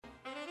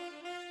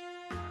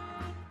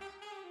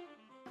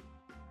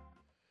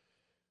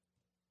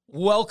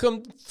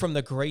Welcome from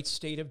the great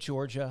state of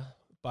Georgia,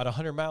 about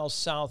 100 miles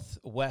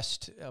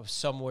southwest of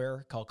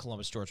somewhere called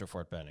Columbus, Georgia,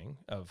 Fort Benning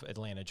of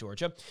Atlanta,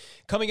 Georgia.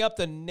 Coming up,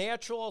 the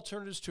natural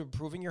alternatives to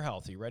improving your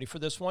health. Are you ready for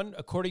this one?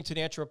 According to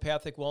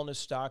naturopathic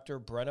wellness doctor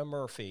Brenna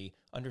Murphy,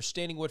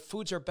 understanding what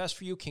foods are best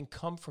for you can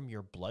come from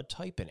your blood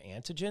type and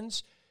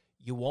antigens.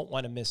 You won't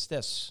want to miss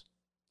this.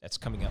 That's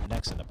coming up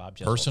next on the Bob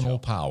Jeswald Personal Show.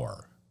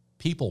 power,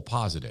 people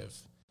positive,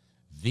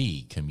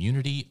 the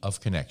community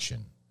of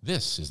connection.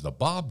 This is the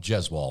Bob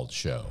Jeswald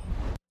Show.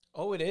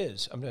 Oh, it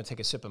is. I'm going to take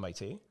a sip of my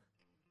tea.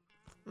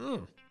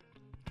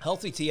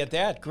 Healthy tea at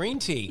that. Green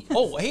tea.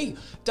 Oh, hey,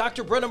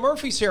 Dr. Brenna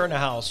Murphy's here in the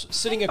house,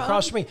 sitting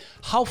across from me.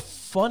 How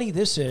funny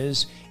this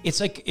is. It's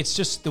like, it's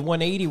just the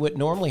 180 what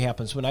normally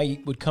happens. When I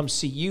would come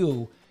see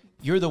you,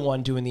 you're the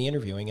one doing the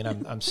interviewing,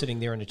 and I'm sitting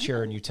there in a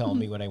chair, and you telling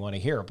me what I want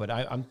to hear. But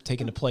I'm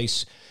taking the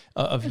place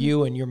of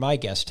you, and you're my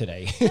guest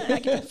today. I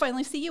get to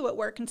finally see you at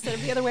work instead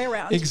of the other way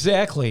around.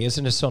 Exactly.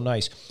 Isn't it so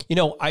nice? You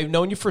know, I've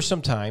known you for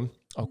some time,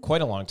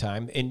 quite a long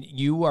time, and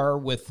you are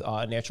with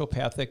a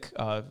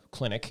naturopathic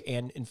clinic,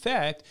 and in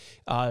fact,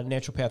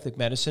 naturopathic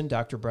medicine,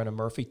 Dr. Brenna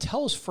Murphy.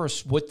 Tell us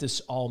first what this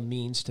all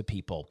means to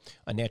people,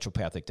 a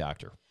naturopathic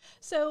doctor.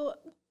 So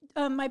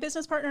my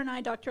business partner and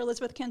I, Dr.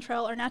 Elizabeth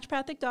Cantrell, are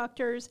naturopathic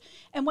doctors.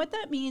 And what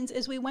that means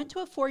is we went to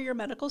a four-year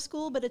medical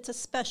school, but it's a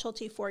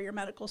specialty four-year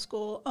medical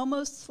school,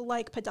 almost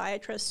like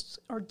podiatrists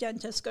or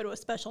dentists go to a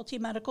specialty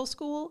medical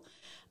school.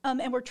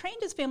 And we're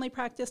trained as family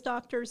practice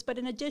doctors, but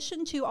in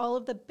addition to all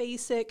of the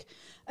basic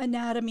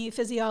anatomy,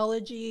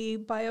 physiology,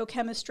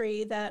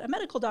 biochemistry that a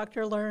medical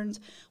doctor learns,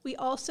 we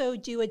also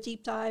do a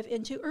deep dive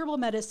into herbal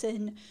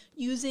medicine,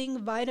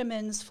 using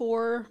vitamins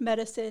for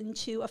medicine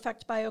to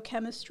affect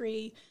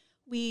biochemistry.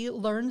 We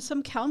learn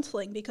some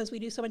counseling because we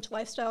do so much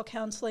lifestyle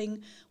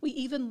counseling. We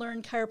even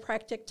learn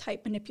chiropractic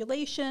type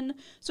manipulation.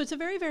 So it's a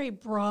very, very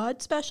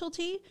broad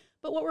specialty.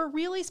 But what we're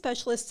really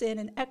specialists in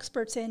and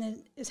experts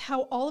in is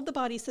how all of the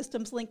body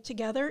systems link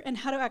together and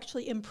how to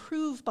actually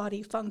improve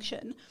body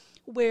function.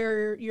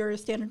 Where your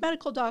standard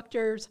medical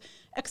doctor's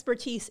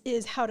expertise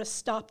is how to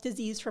stop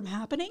disease from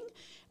happening.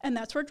 And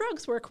that's where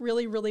drugs work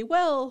really, really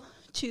well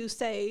to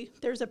say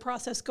there's a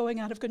process going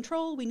out of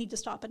control. We need to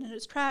stop it in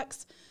its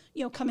tracks.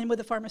 You know, come in with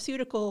a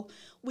pharmaceutical.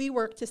 We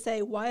work to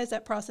say, why is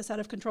that process out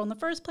of control in the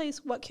first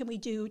place? What can we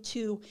do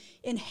to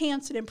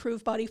enhance and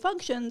improve body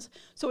functions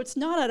so it's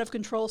not out of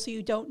control so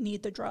you don't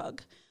need the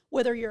drug?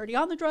 Whether you're already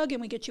on the drug and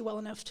we get you well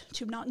enough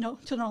to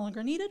no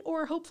longer need it,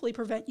 or hopefully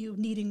prevent you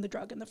needing the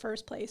drug in the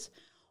first place.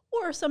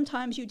 Or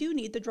sometimes you do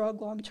need the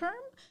drug long term,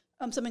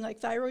 something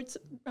like thyroid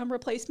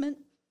replacement.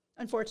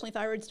 Unfortunately,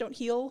 thyroids don't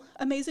heal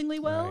amazingly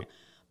well. Right.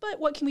 But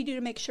what can we do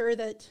to make sure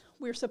that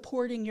we're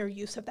supporting your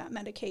use of that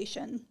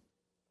medication?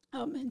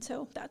 And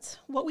so that's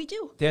what we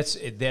do. That's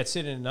it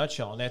in a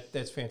nutshell, and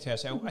that's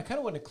fantastic. I kind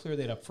of want to clear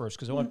that up first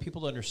because I want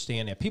people to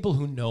understand that. People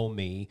who know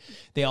me,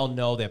 they all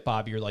know that,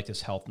 Bob, you're like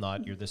this health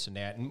nut, you're this and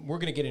that. And we're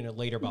going to get into it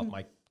later about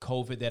my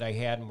COVID that I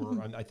had,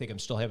 and I think I'm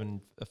still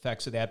having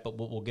effects of that, but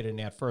we'll get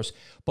into that first.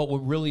 But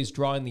what really is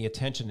drawing the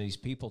attention to these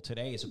people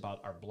today is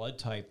about our blood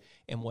type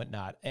and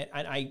whatnot. And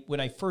when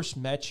I first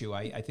met you,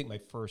 I think my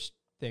first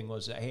thing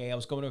was, hey, I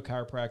was going to a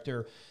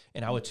chiropractor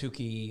in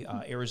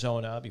Ahwatukee,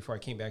 Arizona, before I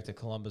came back to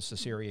Columbus,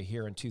 this area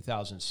here in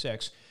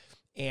 2006.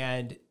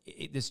 And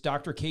this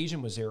Dr.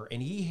 Cajun was there,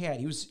 and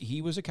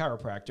he was a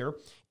chiropractor,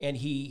 and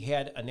he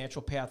had a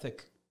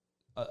naturopathic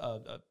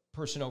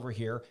person over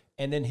here,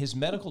 and then his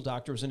medical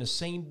doctor was in the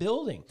same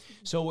building.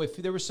 So if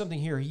there was something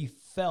here, he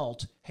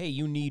felt, hey,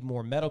 you need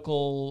more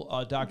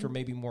medical doctor,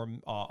 maybe more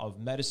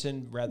of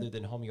medicine rather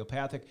than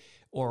homeopathic,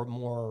 or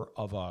more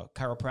of a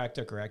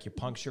chiropractic or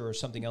acupuncture or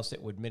something else that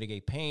would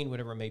mitigate pain,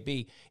 whatever it may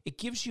be. It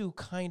gives you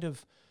kind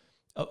of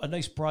a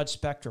nice broad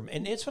spectrum.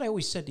 And that's what I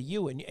always said to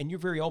you, and you're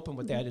very open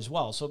with that as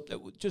well. So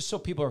just so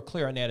people are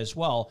clear on that as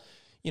well,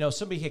 you know,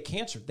 somebody had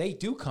cancer, they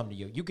do come to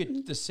you. You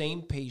get the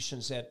same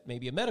patients that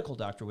maybe a medical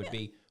doctor would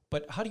be.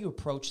 But how do you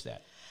approach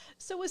that?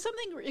 So with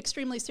something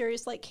extremely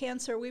serious like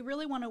cancer, we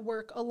really want to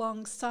work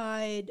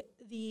alongside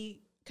the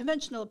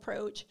conventional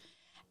approach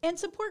and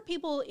support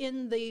people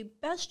in the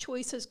best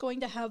choices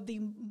going to have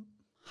the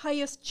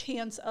highest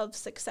chance of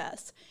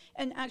success.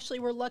 And actually,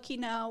 we're lucky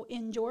now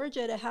in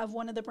Georgia to have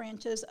one of the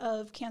branches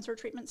of Cancer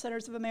Treatment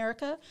Centers of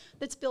America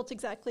that's built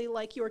exactly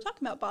like you were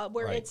talking about, Bob,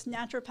 where it's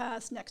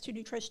naturopaths next to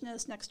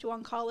nutritionists, next to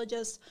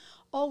oncologists,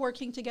 all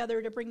working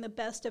together to bring the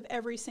best of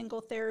every single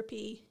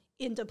therapy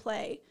into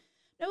play.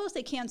 Now, I will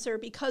say cancer,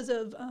 because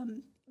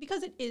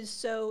it is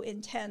so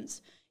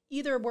intense,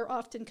 either we're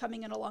often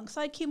coming in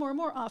alongside chemo or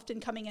more often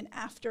coming in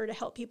after to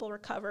help people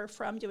recover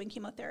from doing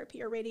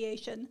chemotherapy or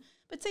radiation.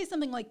 But say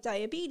something like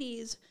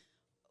diabetes,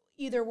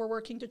 either we're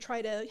working to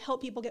try to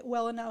help people get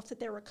well enough that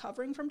they're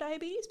recovering from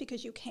diabetes,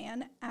 because you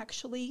can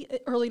actually,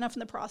 early enough in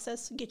the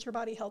process, get your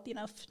body healthy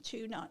enough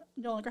to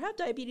no longer have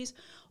diabetes,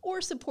 or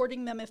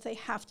supporting them if they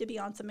have to be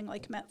on something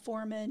like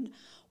metformin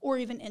or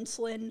even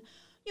insulin.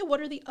 You know,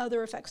 what are the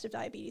other effects of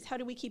diabetes? How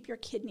do we keep your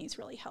kidneys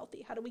really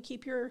healthy? How do we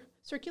keep your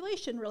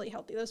circulation really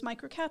healthy? Those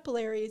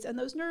microcapillaries and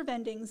those nerve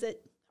endings that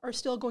are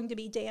still going to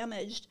be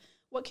damaged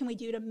what can we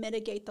do to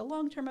mitigate the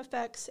long-term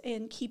effects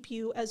and keep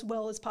you as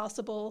well as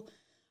possible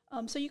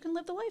so you can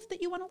live the life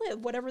that you want to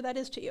live, whatever that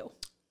is to you.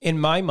 In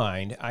my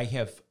mind, I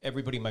have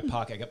everybody in my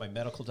pocket. I got my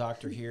medical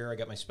doctor here. I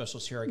got my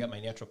specialist here. I got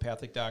my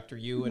naturopathic doctor,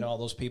 you, and all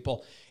those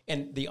people.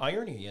 And the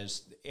irony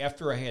is,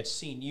 after I had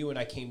seen you and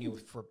I came to you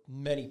for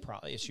many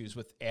issues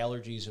with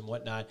allergies and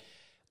whatnot,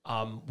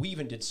 we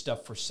even did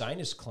stuff for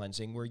sinus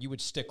cleansing where you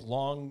would stick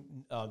long,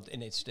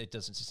 and it's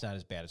not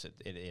as bad as it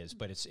is,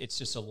 but it's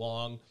just a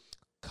long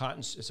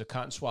it's a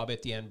cotton swab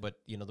at the end, but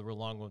the real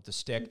long one with the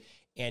stick.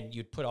 And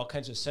you'd put all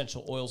kinds of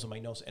essential oils in my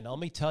nose. And let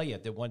me tell you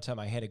that one time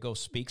I had to go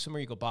speak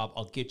somewhere. You go, Bob,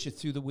 I'll get you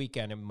through the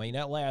weekend. It may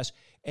not last.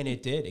 And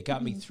it did. It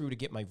got me through to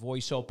get my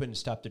voice open and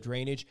stop the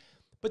drainage.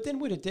 But then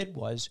what it did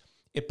was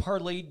it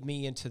parlayed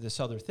me into this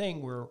other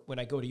thing where when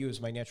I go to you as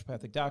my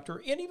naturopathic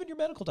doctor and even your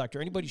medical doctor,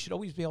 anybody should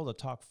always be able to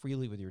talk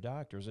freely with your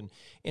doctors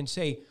and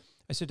say,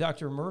 I said,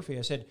 Dr. Murphy,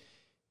 I said,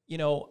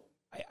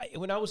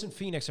 when I was in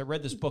Phoenix, I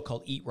read this book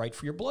called Eat Right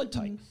for Your Blood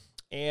Type.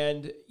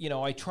 And,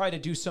 I try to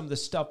do some of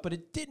this stuff, but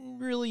it didn't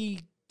really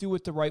do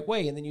it the right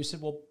way. And then you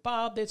said, well,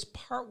 Bob, that's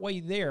partway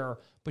there,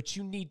 but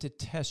you need to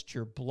test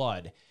your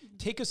blood.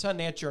 Take us on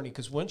that journey,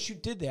 because once you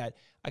did that,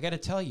 I got to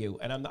tell you,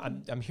 and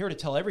I'm here to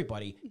tell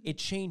everybody, it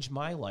changed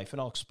my life. And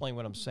I'll explain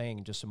what I'm saying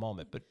in just a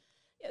moment. But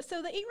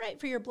so the Eat Right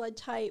for Your Blood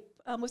Type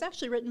was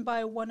actually written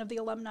by one of the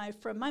alumni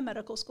from my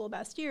medical school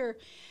last year.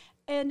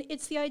 And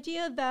it's the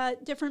idea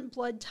that different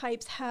blood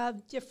types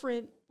have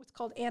different, what's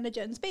called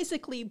antigens,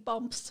 basically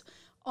bumps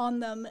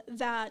on them,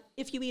 that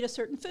if you eat a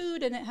certain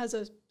food and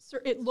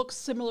it looks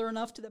similar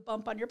enough to the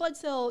bump on your blood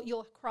cell,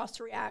 you'll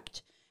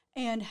cross-react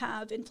and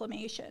have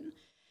inflammation.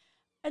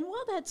 And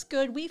while that's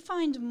good, we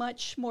find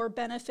much more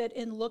benefit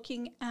in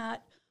looking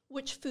at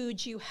which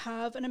foods you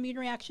have an immune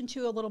reaction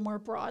to a little more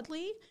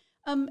broadly.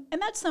 And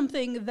that's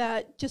something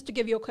that, just to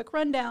give you a quick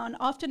rundown,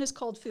 often is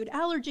called food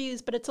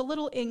allergies, but it's a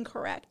little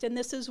incorrect. And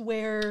this is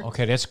where...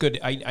 Okay, that's good.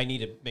 I need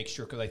to make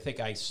sure, because I think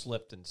I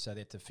slipped and said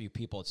it to a few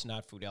people. It's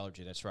not food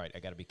allergy. That's right. I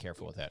got to be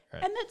careful with that.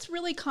 Right. And that's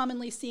really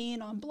commonly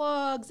seen on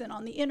blogs and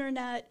on the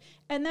internet.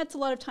 And that's a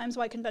lot of times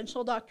why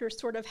conventional doctors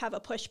sort of have a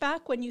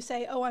pushback when you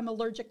say, oh, I'm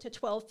allergic to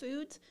 12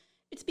 foods.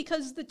 It's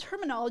because the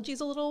terminology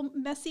is a little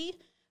messy.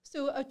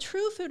 So a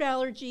true food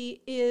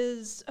allergy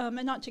is, and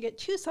not to get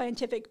too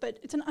scientific, but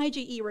it's an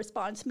IgE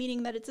response,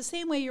 meaning that it's the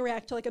same way you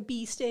react to like a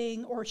bee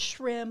sting or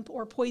shrimp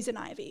or poison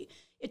ivy.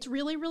 It's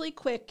really, really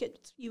quick.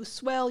 You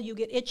swell, you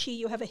get itchy,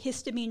 you have a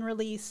histamine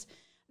release.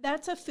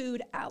 That's a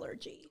food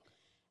allergy.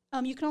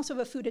 You can also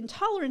have a food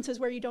intolerance, is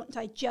where you don't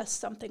digest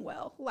something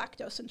well.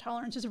 Lactose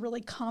intolerance is a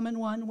really common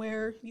one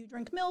where you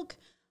drink milk,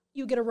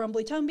 you get a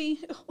rumbly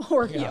tummy,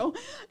 or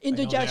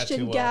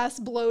indigestion, gas,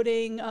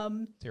 bloating.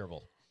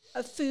 Terrible.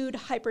 A food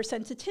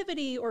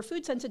hypersensitivity or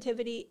food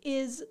sensitivity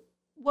is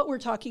what we're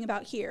talking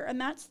about here.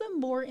 And that's the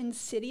more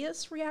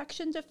insidious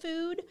reaction to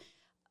food,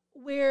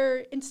 where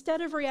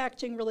instead of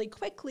reacting really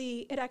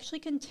quickly, it actually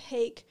can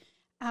take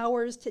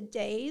hours to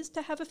days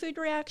to have a food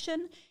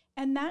reaction.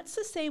 And that's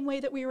the same way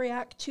that we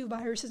react to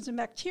viruses and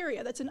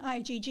bacteria. That's an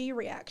IgG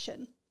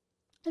reaction.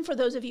 And for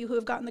those of you who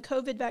have gotten the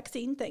COVID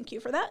vaccine, thank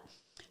you for that.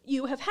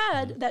 You have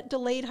had that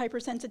delayed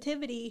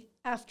hypersensitivity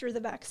after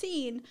the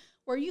vaccine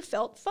where you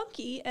felt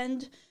funky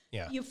and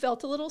you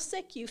felt a little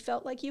sick. You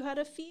felt like you had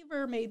a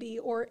fever maybe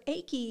or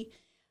achy.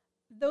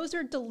 Those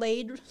are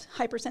delayed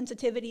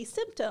hypersensitivity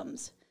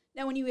symptoms.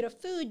 Now, when you eat a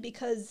food,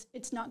 because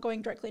it's not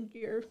going directly into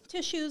your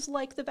tissues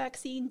like the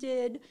vaccine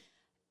did,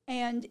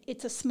 and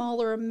it's a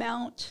smaller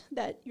amount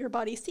that your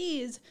body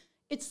sees,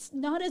 it's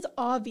not as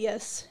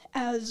obvious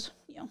as,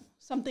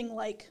 something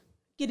like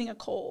getting a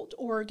cold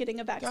or getting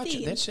a vaccine.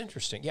 Gotcha. That's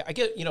interesting. Yeah, I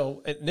get,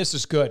 and this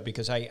is good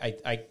because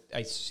I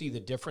see the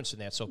difference in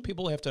that. So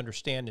people have to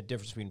understand the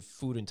difference between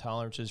food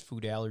intolerances,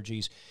 food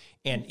allergies,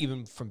 and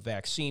even from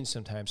vaccines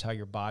sometimes how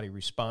your body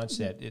responds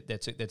to that.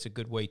 That's a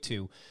good way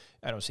to,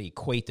 I don't say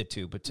equate the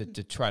two, but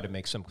to try to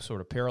make some sort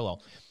of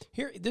parallel.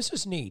 Here, this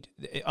is neat.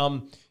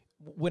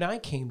 When I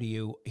came to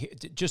you,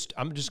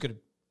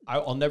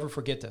 I'll never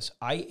forget this.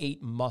 I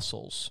ate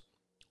mussels.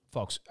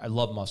 Folks, I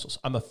love mussels.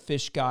 I'm a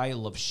fish guy. I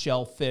love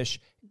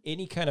shellfish.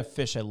 Any kind of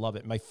fish, I love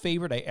it. My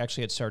favorite, I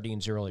actually had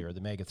sardines earlier, the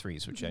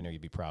omega-3s, which I know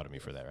you'd be proud of me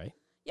for that, right?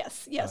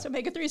 Yes,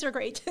 omega-3s are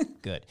great.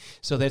 Good.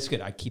 So that's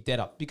good. I keep that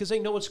up because I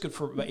know it's good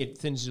for, it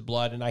thins the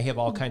blood, and I have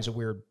all kinds of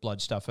weird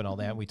blood stuff and all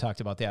that. We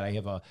talked about that. I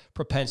have a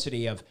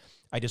propensity of,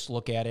 I just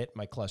look at it,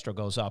 my cholesterol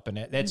goes up, and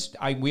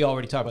we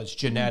already talked about it's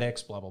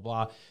genetics, blah, blah,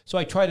 blah. So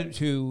I try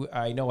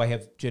I know I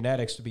have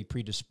genetics to be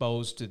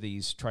predisposed to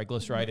these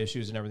triglyceride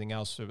issues and everything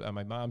else on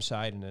my mom's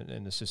side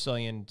and the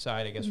Sicilian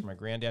side, I guess, from my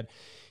granddad.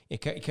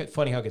 It's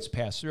funny how it gets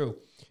passed through.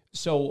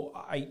 So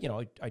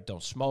I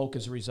don't smoke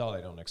as a result.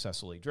 I don't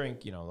excessively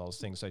drink, those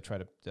things. I try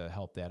to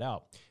help that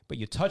out. But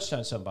you touched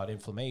on something about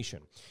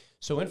inflammation.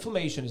 So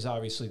inflammation is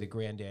obviously the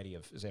granddaddy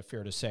of, is that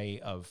fair to say,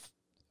 of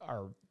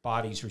our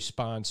body's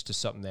response to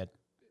something that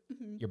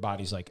your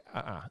body's like,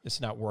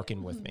 it's not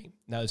working with me.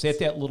 Now, is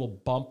that little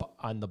bump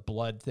on the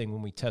blood thing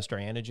when we test our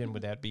antigen?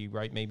 Would that be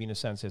right, maybe in a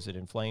sense, as it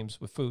inflames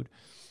with food?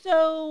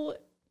 So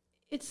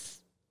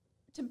it's,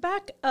 to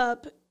back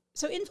up,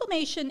 So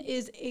inflammation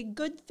is a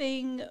good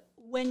thing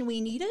when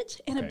we need it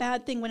and a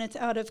bad thing when it's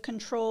out of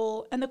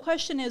control. And the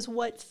question is,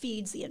 what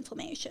feeds the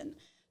inflammation?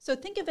 So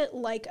think of it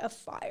like a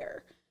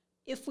fire.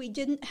 If we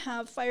didn't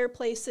have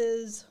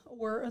fireplaces,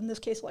 or in this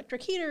case,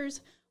 electric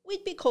heaters,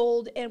 we'd be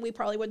cold and we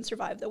probably wouldn't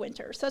survive the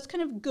winter. So that's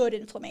kind of good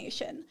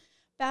inflammation.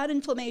 Bad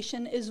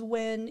inflammation is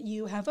when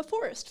you have a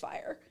forest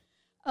fire.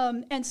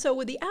 And so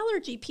with the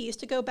allergy piece,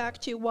 to go back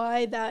to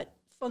why that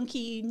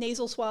funky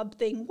nasal swab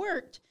thing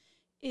worked,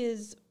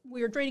 is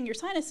we were draining your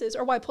sinuses,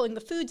 or why pulling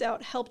the foods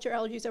out helped your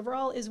allergies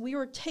overall, is we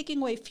were taking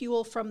away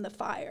fuel from the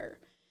fire.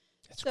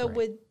 That's so great.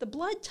 with the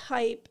blood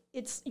type,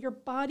 it's your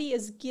body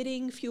is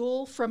getting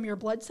fuel from your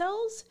blood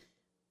cells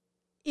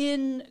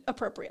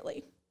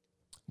inappropriately.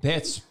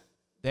 That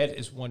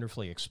is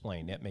wonderfully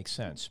explained. That makes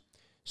sense.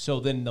 So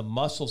then the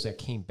muscles that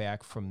came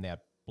back from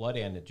that blood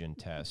antigen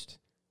test,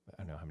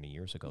 I don't know how many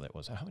years ago that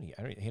was.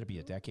 It had to be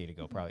a decade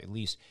ago, probably at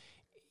least.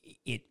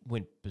 It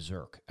went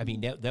berserk. I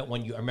mean, that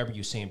one, I remember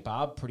you saying,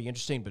 Bob, pretty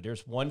interesting, but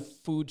there's one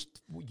food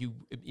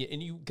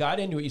and you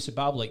got into it. You said,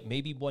 Bob, like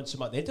maybe once a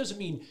month. That doesn't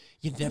mean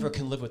you never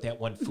can live with that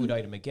one food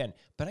item again.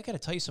 But I got to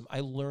tell you something.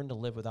 I learned to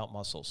live without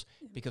mussels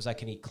because I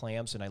can eat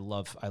clams and I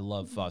love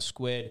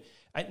squid.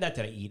 Not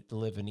that I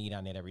live and eat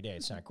on it every day.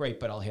 It's not great,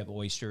 but I'll have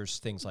oysters,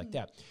 things like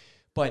that.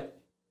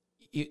 But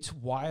it's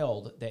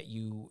wild that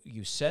you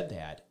said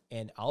that,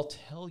 and I'll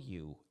tell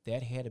you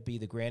that had to be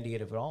the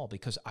granddad of it all,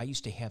 because I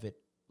used to have it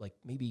like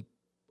maybe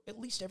at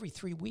least every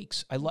 3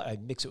 weeks.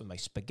 I'd mix it with my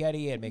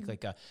spaghetti. I'd make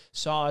like a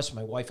sauce.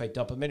 My wife, I'd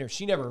dump them in her.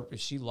 She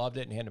loved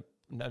it and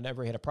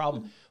never had a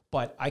problem.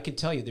 But I can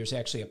tell you, there's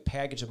actually a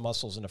package of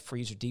mussels in a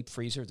freezer, deep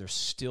freezer. They're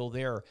still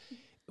there.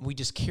 We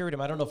just carried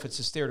them. I don't know if it's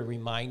just there to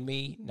remind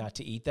me not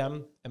to eat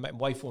them. And my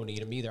wife won't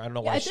eat them either. I don't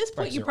know why. At this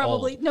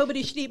point,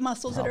 nobody should eat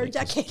mussels that are a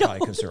decade probably old.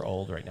 because they're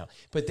old right now.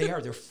 But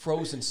they're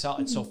frozen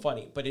solid. It's so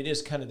funny. But it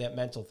is kind of that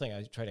mental thing.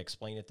 I try to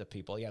explain it to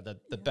people. Yeah,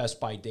 the Best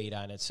Buy date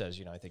on it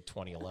says, I think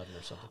 2011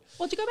 or something.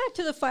 Well, to go back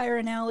to the fire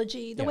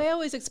analogy, the way I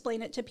always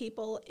explain it to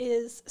people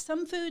is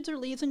some foods are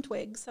leaves and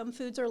twigs, some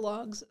foods are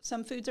logs,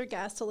 some foods are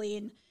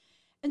gasoline,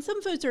 and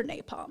some foods are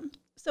napalm.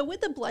 So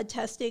with the blood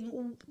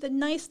testing, the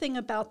nice thing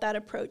about that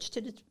approach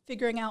to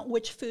figuring out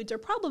which foods are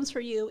problems for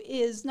you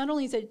is not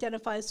only it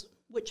identifies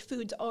which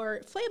foods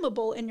are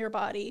flammable in your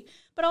body,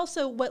 but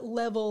also what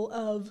level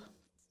of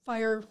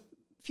fire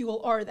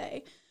fuel are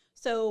they.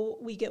 So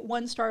we get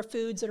 1-star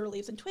foods that are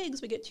leaves and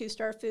twigs, we get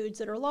 2-star foods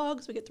that are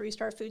logs, we get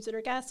 3-star foods that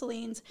are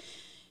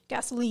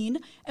gasoline.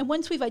 And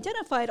once we've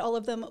identified all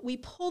of them, we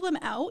pull them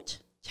out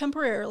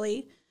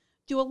temporarily,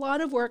 do a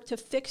lot of work to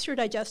fix your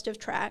digestive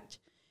tract,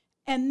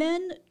 and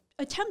then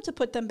attempt to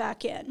put them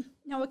back in.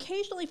 Now,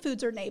 occasionally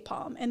foods are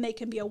napalm, and they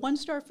can be a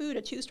 1-star food,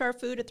 a 2-star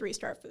food, a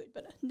 3-star food.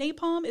 But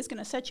napalm is going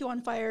to set you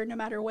on fire no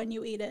matter when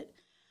you eat it.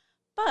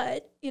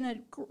 But in a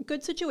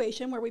good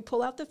situation where we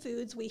pull out the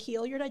foods, we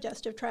heal your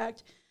digestive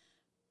tract,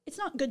 it's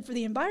not good for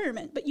the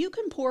environment. But you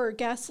can pour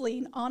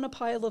gasoline on a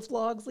pile of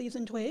logs, leaves,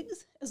 and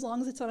twigs, as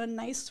long as it's on a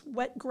nice,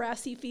 wet,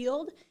 grassy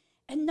field,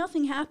 and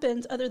nothing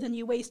happens other than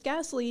you waste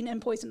gasoline and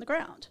poison the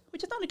ground,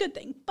 which is not a good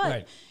thing.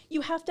 But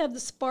you have to have the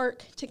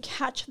spark to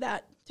catch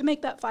that, to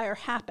make that fire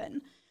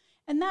happen.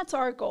 And that's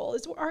our goal.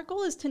 Our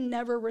goal is to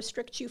never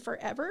restrict you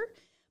forever,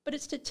 but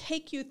it's to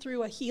take you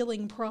through a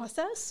healing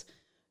process.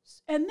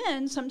 And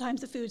then sometimes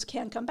the foods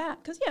can come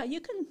back. Because,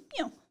 you can,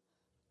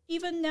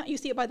 even now you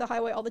see it by the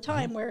highway all the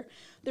time where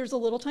there's a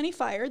little tiny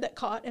fire that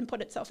caught and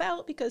put itself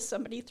out because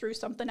somebody threw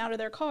something out of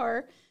their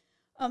car.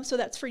 So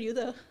that's for you,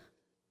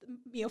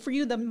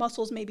 the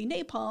mussels may be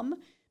napalm,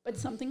 but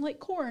something like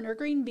corn or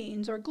green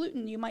beans or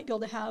gluten, you might be able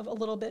to have a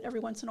little bit every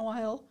once in a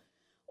while,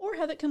 or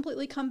have it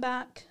completely come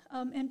back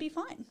and be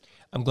fine.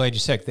 I'm glad you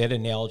said that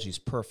analogy is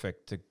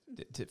perfect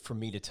for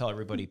me to tell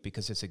everybody,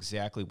 because it's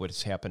exactly what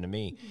has happened to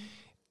me. Mm-hmm.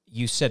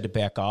 You said to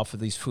back off of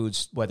these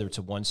foods, whether it's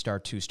a 1-star,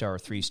 2-star, or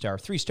 3-star.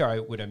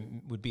 3-star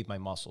would be my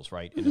muscles,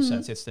 right? In a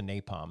sense, it's the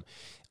napalm.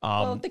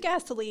 Well, the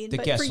gasoline. The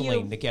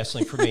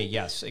gasoline for me,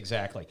 yes,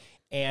 exactly.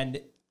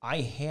 And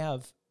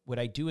what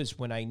I do is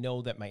when I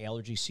know that my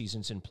allergy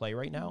season's in play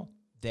right now,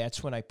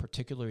 that's when I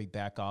particularly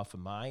back off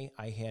of I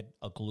had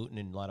a gluten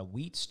and a lot of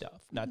wheat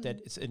stuff. Not that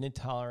it's an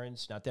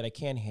intolerance, not that I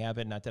can't have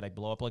it, not that I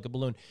blow up like a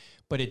balloon,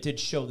 but it did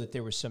show that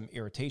there was some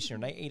irritation,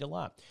 and I ate a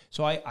lot.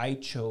 So I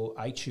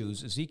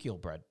choose Ezekiel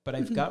bread, but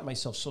I've got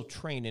myself so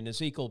trained in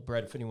Ezekiel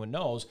bread, if anyone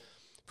knows,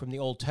 from the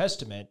Old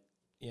Testament.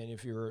 And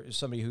if you're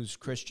somebody who's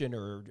Christian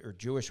or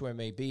Jewish, where it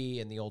may be,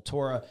 in the old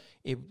Torah,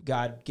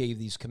 God gave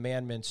these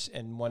commandments,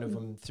 and one of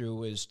them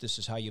this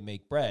is how you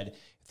make bread,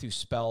 through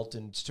spelt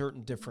and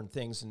certain different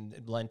things,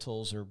 and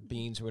lentils or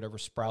beans or whatever,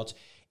 sprouts.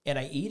 And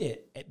I eat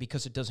it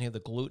because it doesn't have the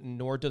gluten,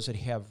 nor does it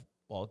have,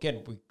 well,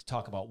 again, we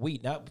talk about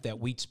wheat, not that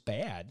wheat's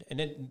bad. And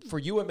then for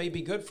you, it may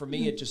be good. For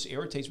me, it just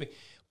irritates me.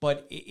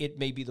 But it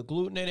may be the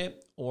gluten in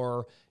it,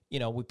 or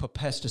we put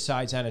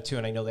pesticides on it too,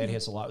 and I know that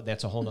has a lot.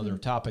 That's a whole other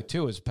topic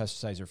too. Is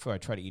pesticides or food? I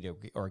try to eat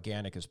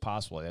organic as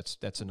possible.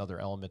 That's another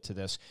element to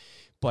this.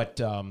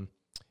 But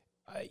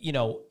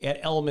at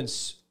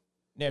Elements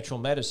Natural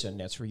Medicine,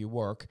 that's where you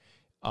work.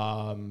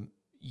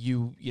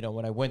 you know,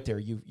 when I went there,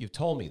 you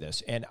told me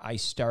this, and I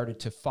started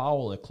to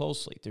follow it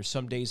closely. There's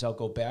some days I'll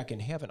go back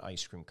and have an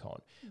ice cream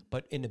cone.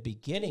 But in the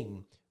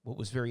beginning, what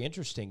was very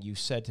interesting, you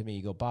said to me,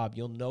 you go, Bob,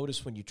 you'll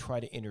notice when you try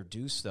to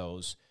introduce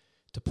those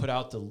to put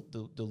out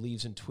the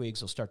leaves and twigs,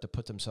 they'll start to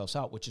put themselves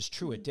out, which is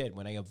true. It did.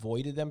 When I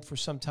avoided them for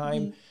some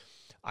time,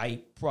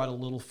 I brought a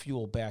little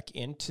fuel back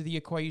into the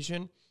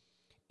equation,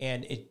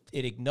 and it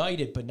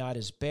ignited, but not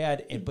as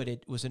bad. But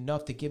it was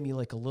enough to give me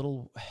like a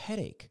little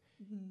headache.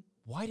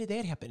 Why did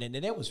that happen? And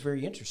that was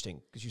very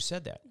interesting because you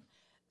said that.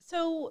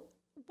 So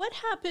what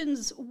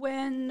happens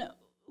when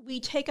we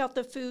take out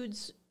the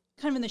foods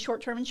kind of in the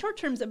short term? In short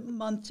term is a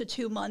month to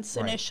 2 months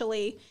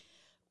initially.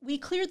 We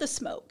clear the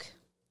smoke.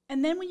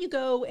 And then when you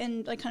go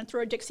and like kind of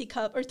throw a Dixie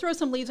cup or throw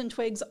some leaves and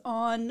twigs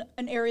on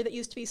an area that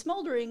used to be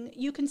smoldering,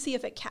 you can see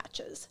if it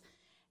catches.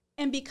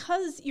 And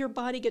because your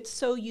body gets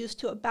so used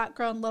to a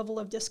background level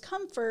of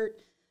discomfort,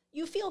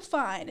 you feel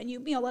fine. And you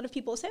know, a lot of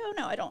people say, oh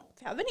no, I don't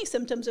have any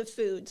symptoms of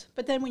foods.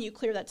 But then when you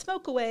clear that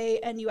smoke away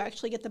and you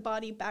actually get the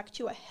body back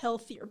to a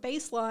healthier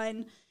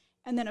baseline,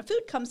 and then a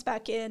food comes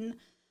back in,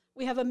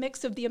 we have a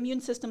mix of the immune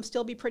system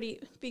still being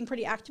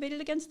pretty activated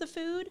against the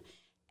food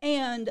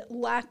and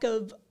lack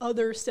of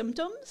other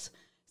symptoms.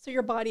 So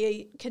your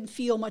body can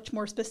feel much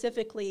more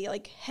specifically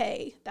like,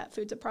 hey, that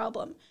food's a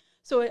problem.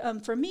 So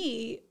for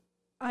me,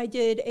 I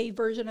did a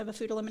version of a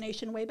food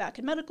elimination way back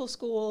in medical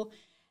school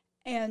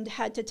and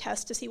had to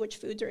test to see which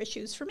foods are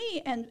issues for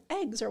me. And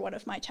eggs are one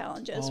of my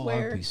challenges.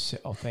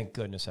 Oh, thank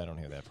goodness I don't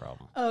have that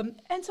problem.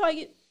 And so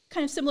I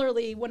kind of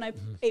similarly, when I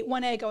ate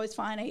one egg, I was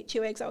fine. I ate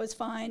 2 eggs, I was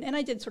fine. And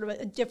I did sort of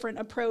a different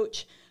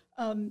approach.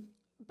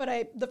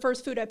 But the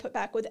first food I put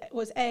back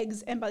was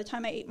eggs. And by the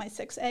time I ate my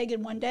 6th egg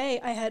in one day,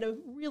 I had a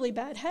really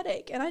bad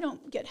headache. And I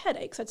don't get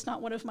headaches. That's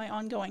not one of my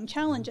ongoing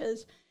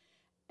challenges.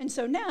 And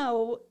so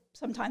now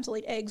sometimes I'll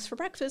eat eggs for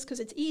breakfast because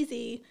it's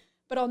easy.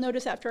 But I'll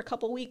notice after a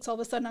couple weeks, all of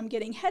a sudden I'm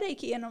getting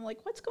headachy. And I'm like,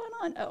 what's going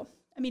on? Oh,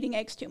 I'm eating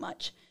eggs too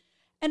much.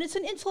 And it's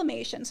an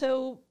inflammation.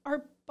 So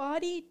our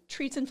body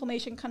treats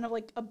inflammation kind of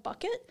like a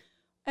bucket.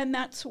 And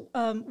that's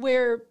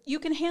where you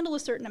can handle a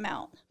certain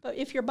amount. But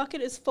if your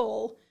bucket is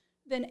full,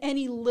 then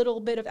any little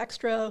bit of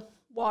extra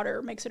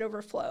water makes it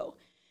overflow.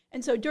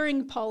 And so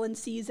during pollen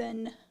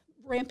season,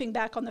 ramping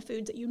back on the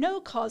foods that you know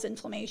cause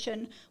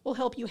inflammation will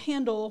help you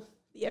handle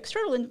the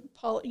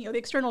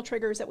external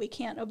triggers that we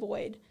can't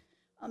avoid.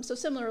 So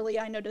similarly,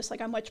 I noticed like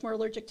I'm much more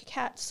allergic to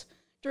cats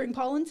during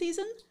pollen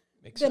season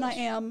than I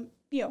am,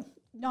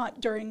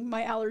 not during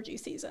my allergy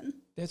season.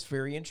 That's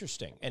very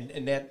interesting.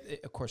 And that,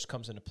 of course,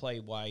 comes into play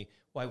why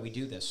we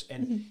do this.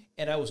 And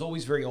and I was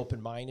always very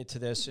open-minded to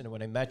this. And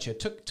when I met you,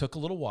 it took a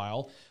little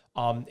while.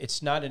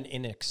 It's not an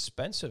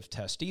inexpensive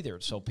test either.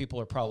 So people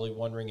are probably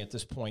wondering at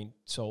this point,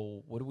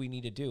 so what do we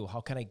need to do?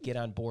 How can I get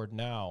on board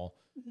now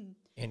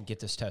and get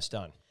this test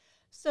done?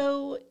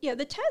 So, yeah,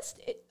 the test,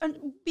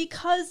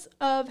 because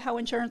of how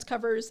insurance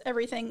covers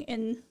everything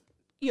in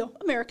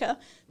America,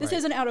 this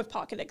is an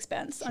out-of-pocket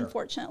expense,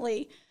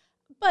 unfortunately.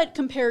 But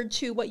compared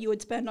to what you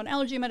would spend on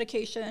allergy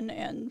medication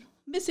and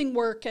missing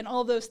work and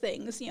all those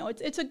things,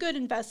 it's a good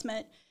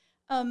investment.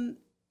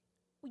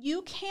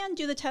 You can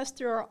do the test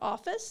through our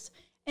office.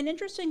 And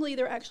interestingly,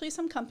 there are actually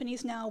some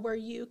companies now where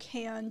you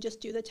can just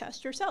do the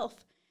test yourself.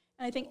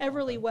 And I think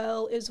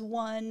Everlywell is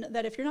one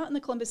that if you're not in the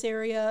Columbus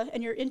area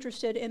and you're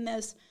interested in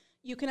this,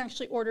 you can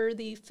actually order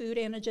the food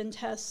antigen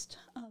test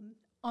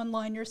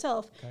online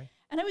yourself. Okay.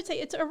 And I would say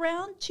it's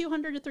around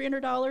 $200 to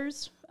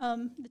 $300,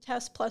 the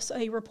test plus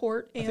a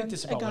report and a guide. I think this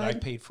is about what I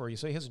paid for you,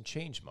 so it hasn't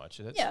changed much.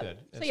 That's good.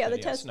 That's so good. The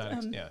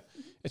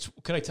test.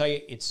 Can I tell you,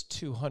 it's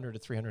 $200 to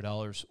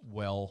 $300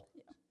 well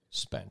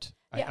spent.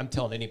 I'm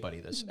telling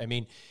anybody this. I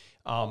mean,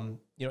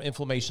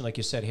 inflammation, like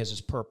you said, has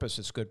its purpose.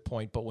 It's a good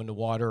point. But when the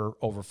water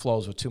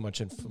overflows with too much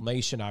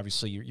inflammation,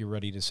 obviously you're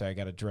ready to say, I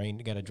got to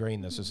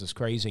drain this. This is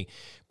crazy.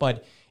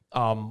 But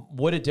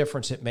what a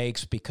difference it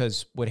makes,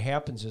 because what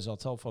happens is, I'll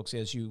tell folks,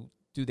 as you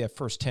do that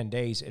first 10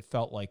 days, it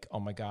felt like, oh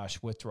my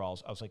gosh,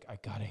 withdrawals. I was like, I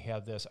got to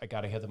have this. I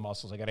got to have the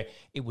muscles.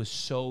 It was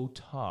so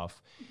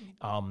tough.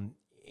 And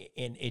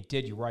it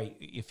did, you're right.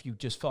 If you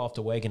just fell off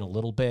the wagon a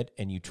little bit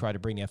and you try to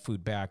bring that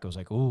food back, it was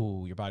like,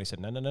 ooh, your body said,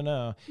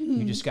 no.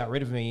 You just got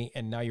rid of me,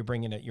 and now you're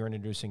you're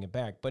introducing it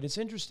back. But it's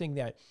interesting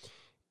that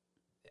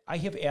I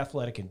have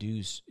athletic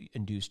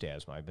induced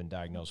asthma. I've been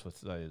diagnosed with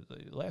the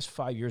last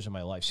 5 years of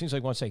my life. Seems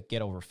like once I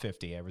get over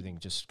 50, everything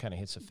just kind of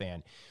hits the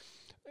fan.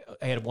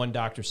 I had one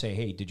doctor say,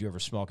 hey, did you ever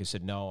smoke? I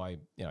said, no, I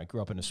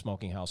grew up in a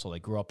smoking household. I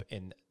grew up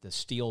in the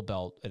steel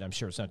belt, and I'm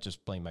sure it's not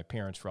just blame my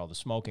parents for all the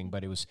smoking,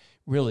 but it was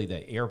really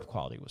the air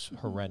quality was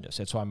horrendous.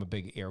 That's why I'm a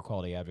big air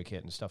quality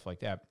advocate and stuff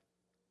like that.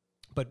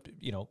 But,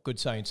 good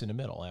science in the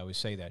middle. I always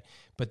say that.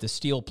 But the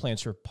steel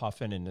plants are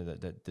puffing, and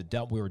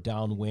we were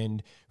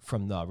downwind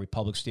from the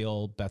Republic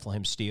Steel,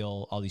 Bethlehem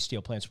Steel, all these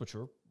steel plants, which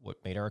were what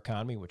made our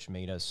economy, which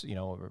made us,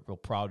 real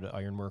proud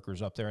iron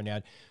workers up there and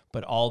that.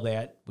 But all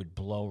that would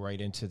blow right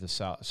into the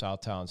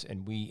south towns,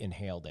 and we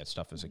inhaled that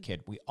stuff as a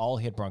kid. We all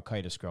had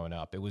bronchitis growing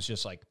up. It was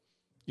just like,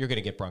 you're going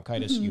to get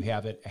bronchitis. You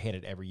have it. I had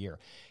it every year.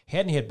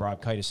 Hadn't had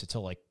bronchitis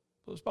until like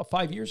it was about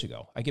 5 years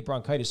ago. I get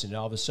bronchitis, and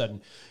all of a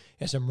sudden,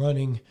 as I'm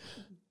running,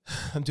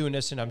 I'm doing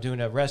this, and I'm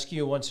doing a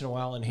rescue once in a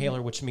while,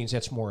 inhaler, which means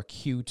that's more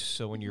acute.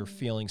 So when you're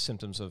feeling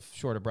symptoms of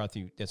short of breath,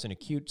 that's an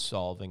acute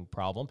solving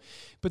problem.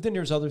 But then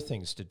there's other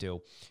things to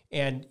do.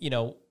 And,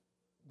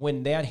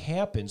 when that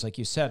happens, like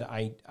you said,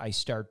 I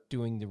start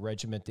doing the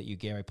regimen that you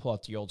gave. I pull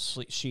out the old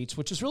sheets,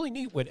 which is really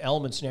neat what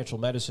Elements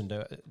Natural Medicine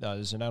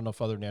does, and I don't know if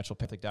other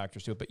naturopathic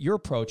doctors do it, but your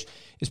approach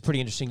is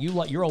pretty interesting.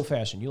 You're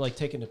old-fashioned. You like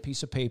taking a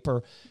piece of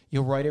paper,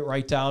 you'll write it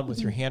right down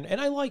with your hand,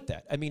 and I like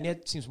that. I mean,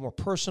 it seems more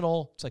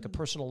personal. It's like a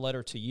personal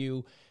letter to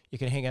you. You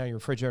can hang it on your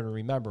refrigerator and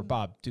remember,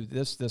 Bob, do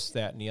this,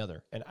 that, and the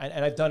other. And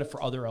I've done it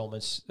for other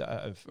ailments,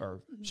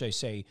 or should I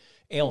say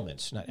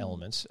ailments, not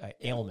elements,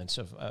 ailments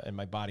of in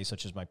my body,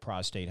 such as my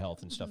prostate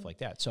health and stuff like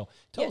that. So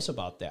tell us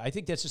about that. I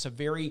think that's just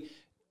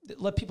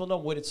let people know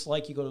what it's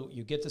like.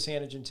 You get this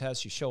antigen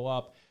test, you show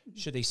up.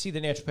 Should they see the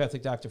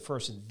naturopathic doctor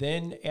first and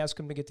then ask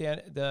them to get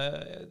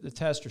the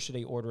test, or should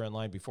they order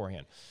online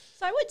beforehand?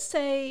 So I would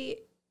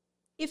say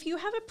if you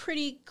have a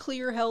pretty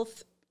clear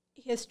health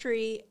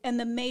history and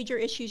the major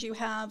issues you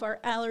have are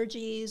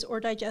allergies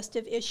or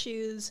digestive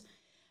issues,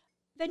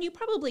 then you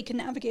probably can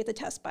navigate the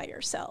test by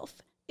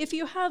yourself. If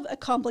you have a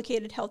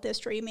complicated health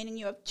history, meaning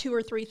you have 2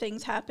 or 3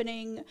 things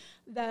happening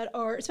that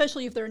are,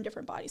 especially if they're in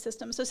different body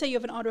systems, so say you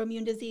have an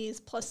autoimmune disease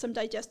plus some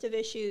digestive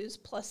issues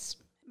plus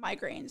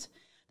migraines,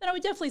 then I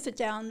would definitely sit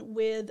down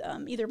with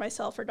either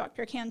myself or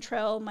Dr.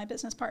 Cantrell, my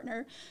business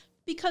partner,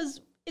 because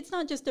it's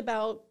not just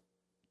about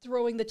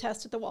throwing the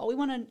test at the wall. We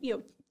want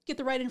to, get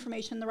the right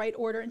information in the right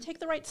order and take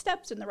the right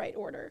steps in the right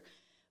order.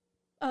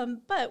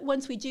 But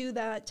once we do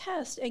that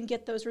test and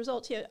get those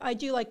results, I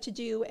do like to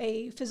do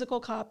a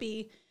physical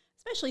copy,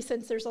 especially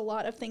since there's a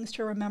lot of things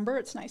to remember.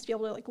 It's nice to be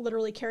able to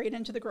literally carry it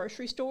into the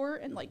grocery store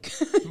and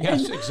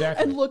yes,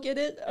 exactly, and look at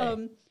it.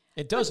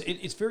 It does.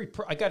 It's very.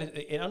 I got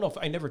it. I don't know if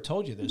I never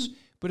told you this,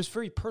 but it's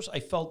very personal. I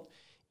felt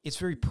it's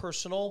very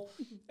personal,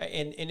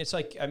 and it's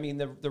like, I mean,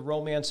 the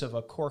romance of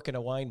a cork in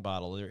a wine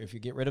bottle. If you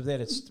get rid of that,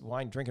 it's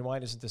wine. Drinking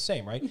wine isn't the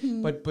same, right?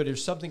 But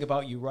there's something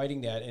about you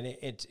writing that, and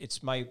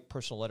it's my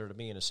personal letter to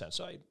me in a sense.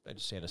 So I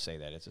just had to say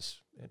that. It's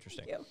just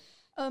interesting. Thank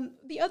you.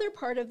 The other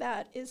part of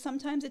that is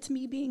sometimes it's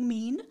me being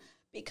mean,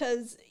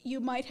 because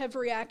you might have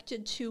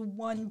reacted to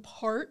one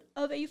part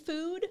of a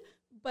food,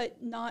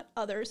 but not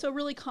others. So a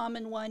really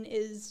common one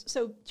is,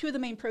 2 of the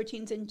main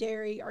proteins in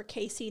dairy are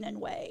casein and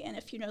whey. And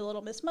if you know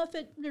Little Miss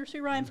Muffet nursery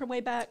rhyme from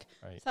way back,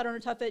 sat on her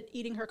tuffet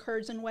eating her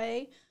curds and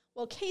whey.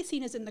 Well,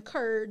 casein is in the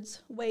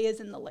curds, whey is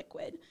in the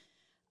liquid.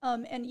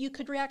 And you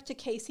could react to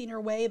casein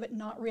or whey, but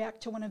not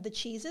react to one of the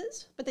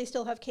cheeses, but they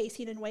still have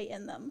casein and whey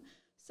in them.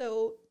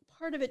 So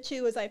part of it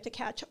too is I have to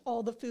catch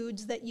all the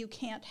foods that you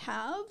can't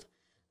have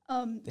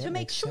to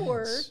make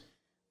sure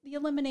the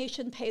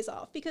elimination pays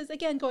off. Because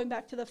again, going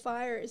back to the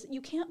fires,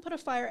 you can't put a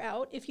fire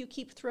out if you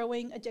keep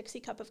throwing a Dixie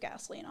cup of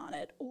gasoline on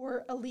it,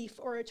 or a leaf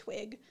or a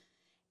twig.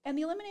 And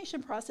the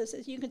elimination process,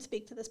 as you can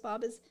speak to this,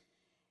 Bob,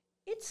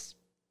 it's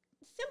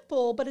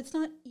simple, but it's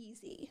not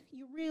easy.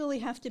 You really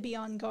have to be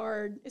on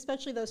guard,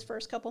 especially those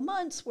first couple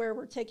months where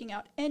we're taking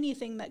out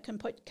anything that can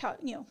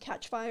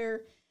catch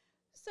fire.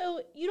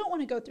 So you don't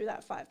want to go through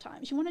that 5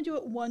 times. You want to do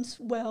it once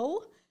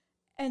well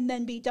and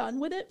then be done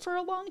with it for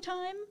a long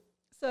time.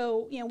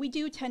 So, we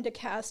do tend to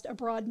cast a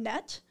broad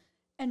net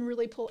and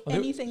really pull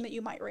anything that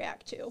you might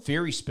react to.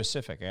 Very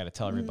specific, I got to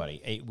tell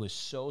everybody. It was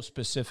so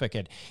specific,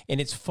 and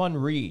it's fun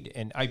read,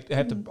 and I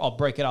have to, I'll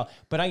break it out,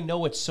 but I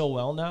know it so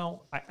well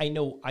now. I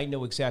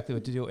know exactly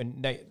what to do,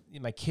 and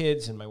my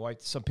kids and my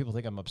wife, some people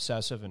think I'm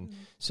obsessive and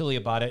silly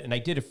about it, and I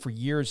did it for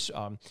years,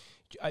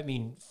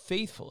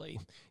 faithfully,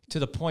 to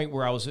the point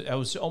where I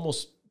was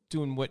almost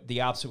doing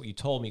the opposite of what you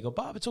told me. You go,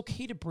 Bob, it's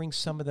okay to bring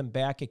some of them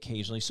back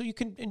occasionally so you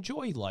can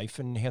enjoy life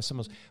and have some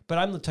of those. But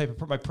I'm the type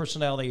of my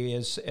personality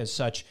is as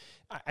such.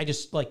 I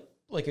just like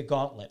a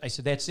gauntlet. I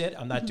said, that's it.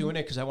 I'm not doing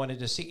it because I wanted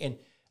to see. And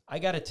I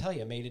got to tell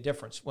you, it made a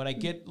difference. When I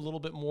get a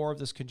little bit more of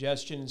this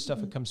congestion and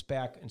stuff, it comes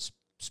back, and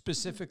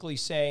specifically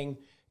saying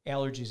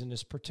allergies in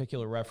this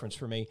particular reference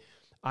for me,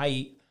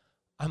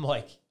 I'm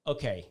like,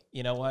 okay,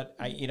 you know what?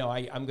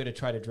 I'm going to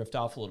try to drift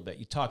off a little bit.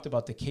 You talked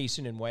about the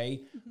casein and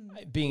whey,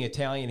 being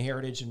Italian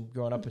heritage and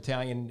growing up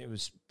Italian. It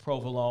was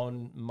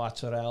provolone,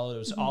 mozzarella. It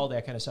was all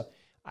that kind of stuff.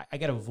 I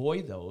got to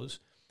avoid those,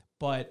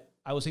 but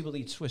I was able to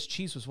eat Swiss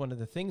cheese was one of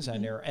the things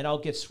on there. And I'll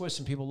get Swiss,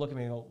 and people look at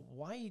me and go,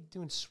 why are you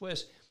doing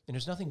Swiss? And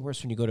there's nothing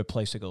worse when you go to a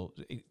place that go,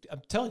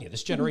 I'm telling you,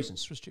 this generation,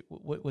 Swiss cheese,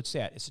 what's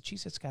that? It's a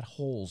cheese that's got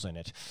holes in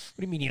it. What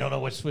do you mean you don't know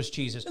what Swiss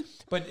cheese is?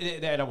 But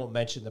I won't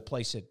mention the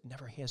place that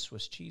never has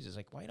Swiss cheese. It's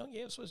like, why don't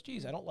you have Swiss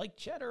cheese? I don't like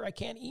cheddar. I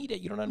can't eat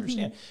it. You don't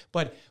understand.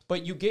 But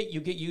you get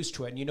used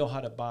to it, and you know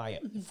how to buy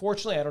it.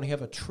 Fortunately, I don't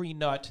have a tree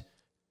nut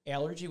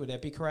allergy. Would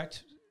that be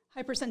correct?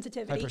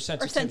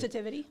 Hypersensitivity. Or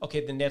sensitivity.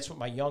 Okay, then that's what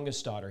my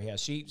youngest daughter has.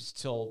 She's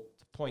till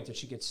the point that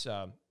she gets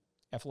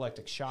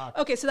anaphylactic shock.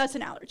 Okay, so that's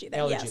an allergy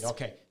then, yes.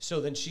 Okay.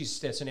 So then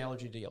that's an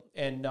allergy deal.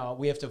 And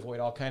we have to avoid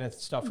all kind of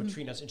stuff with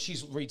tree nuts. And she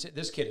reads it.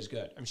 This kid is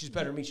good. I mean, she's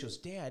better than me. She goes,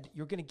 Dad,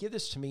 you're going to give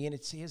this to me, and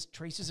it has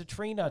traces of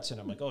tree nuts. And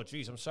I'm like, oh,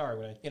 geez, I'm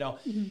sorry.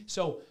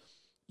 So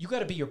you got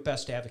to be your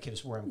best advocate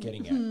is where I'm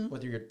getting at,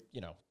 whether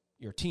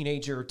you're a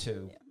teenager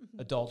to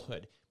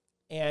adulthood.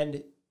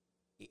 And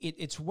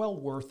it's well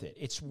worth it.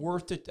 It's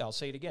worth it. I'll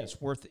say it again. It's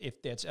worth if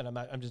that's, and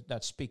I'm just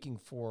not speaking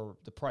for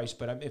the price,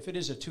 but if it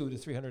is a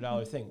 $200 to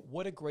 $300 thing,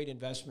 what a great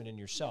investment in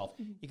yourself.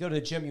 You go to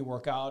the gym, you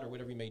work out or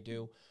whatever you may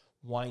do.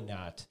 Why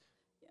not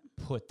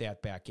put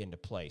that back into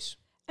place?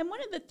 And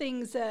one of the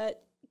things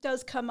that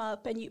does come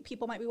up, and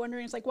people might be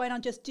wondering, is like, why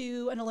not just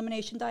do an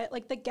elimination diet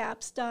like the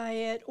GAPS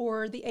diet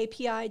or the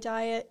API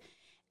diet?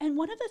 And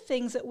one of the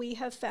things that we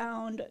have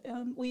found,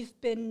 we've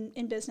been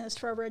in business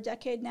for over a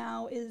decade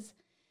now, is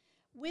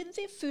with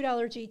the food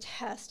allergy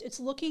test,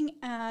 it's looking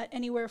at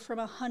anywhere from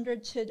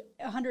 100 to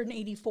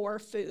 184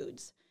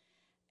 foods.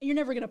 You're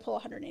never going to pull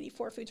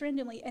 184 foods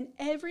randomly. And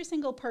every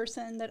single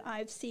person that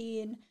I've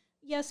seen,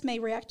 yes, may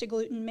react to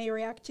gluten, may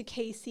react to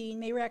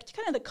casein, may react to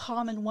kind of the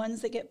common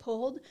ones that get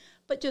pulled.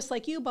 But just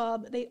like you,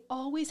 Bob, they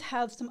always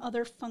have some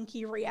other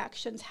funky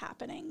reactions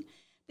happening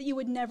that you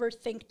would never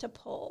think to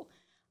pull.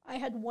 I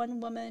had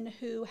one woman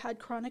who had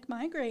chronic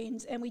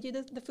migraines, and we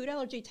did the food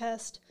allergy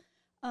test,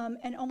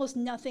 and almost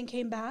nothing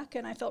came back,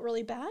 and I felt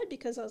really bad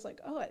because I was like,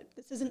 oh,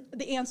 this isn't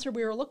the answer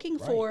we were looking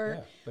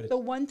for. Yeah, the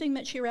one thing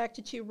that she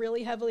reacted to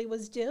really heavily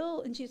was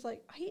dill, and she's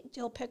like, I eat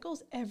dill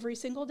pickles every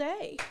single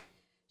day.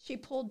 She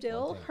pulled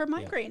dill. Her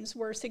migraines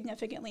were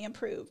significantly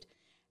improved.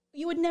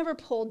 You would never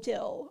pull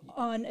dill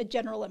on a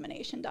general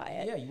elimination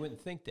diet. Yeah, you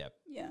wouldn't think that.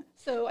 Yeah,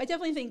 so I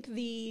definitely think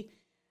the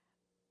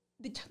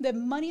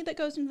money that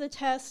goes into the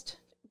test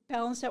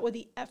balanced out with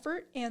the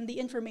effort and the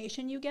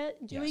information you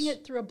get, doing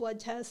it through a blood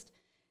test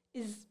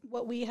is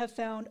what we have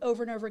found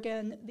over and over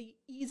again, the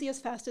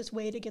easiest, fastest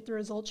way to get the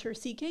results you're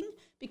seeking,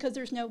 because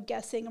there's no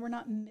guessing and we're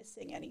not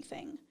missing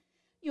anything.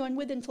 And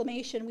with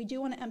inflammation, we do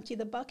want to empty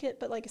the bucket,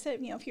 but like I said,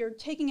 if you're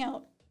taking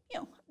out,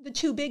 the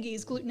two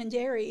biggies, gluten and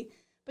dairy,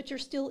 but you're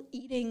still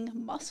eating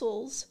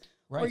mussels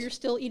or you're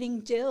still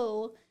eating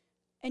dill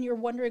and you're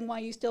wondering why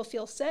you still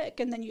feel sick,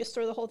 and then you just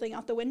throw the whole thing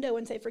out the window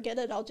and say, forget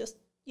it, I'll just,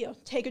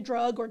 take a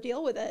drug or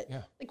deal with it.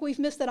 Yeah. Like, we've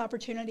missed that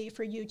opportunity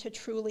for you to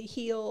truly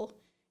heal.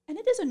 And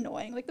it is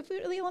annoying. Like,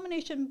 the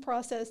elimination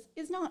process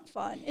is not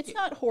fun. It's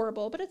not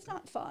horrible, but it's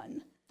not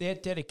fun.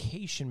 That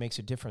dedication makes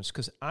a difference,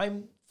 because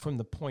I'm from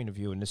the point of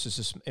view, and this is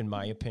just in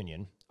my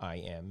opinion, I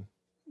am,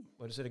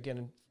 what is it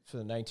again for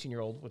the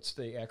 19-year-old? What's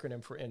the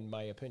acronym for in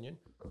my opinion?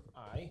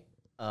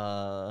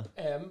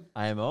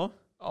 IMO?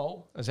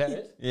 Oh, is that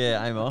it?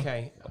 Yeah, IMO.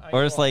 Okay.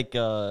 Or it's like...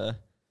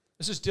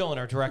 This is Dylan,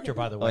 our director,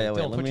 by the way.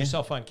 Dylan, put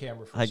yourself on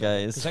camera for a second.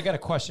 Hi, guys. Because I got a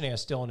question to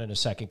ask Dylan in a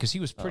second, because he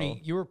was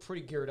you were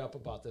pretty geared up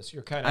about this.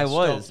 You're kind of I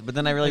was, but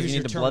then I realized you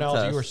need a blood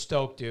test. You were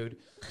stoked, dude.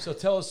 So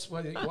tell us,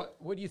 what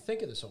do you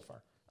think of this so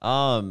far?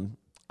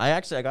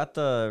 I got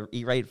the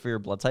Eat Right for Your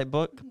Blood Type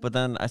book, but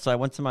then I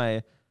went to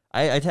my,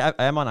 I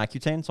am on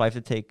Accutane, so I have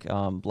to take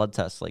blood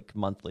tests like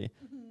monthly.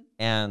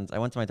 And I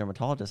went to my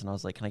dermatologist and I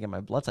was like, can I get my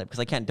blood type? Because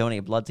I can't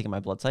donate blood to get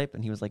my blood type.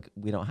 And he was like,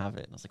 we don't have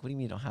it. And I was like, what do you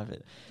mean you don't have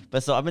it?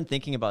 But so I've been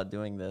thinking about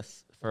doing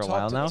this for a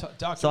while now.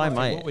 Dr. So Murphy, I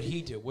might. What would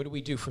he do? What do we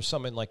do for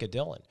someone like a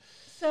Dylan?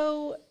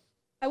 So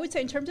I would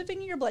say in terms of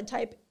picking your blood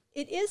type,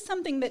 it is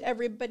something that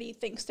everybody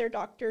thinks their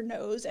doctor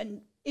knows,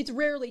 and it's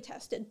rarely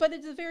tested. But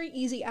it's a very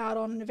easy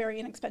add-on and a very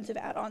inexpensive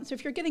add-on. So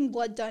if you're getting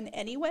blood done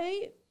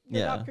anyway,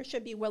 your doctor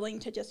should be willing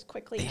to just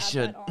quickly add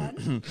that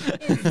on.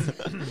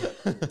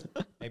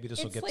 Maybe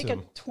this will get to the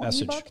It's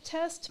like a $20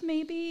 test,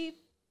 maybe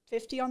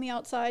 $50 on the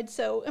outside.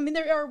 So, I mean,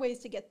 there are ways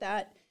to get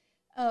that.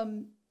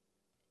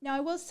 Now,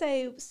 I will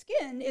say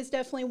skin is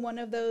definitely one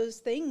of those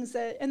things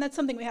that, and that's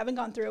something we haven't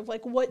gone through, of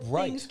like what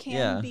things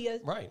can be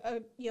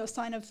a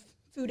sign of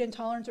food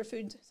intolerance or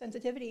food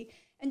sensitivity.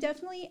 And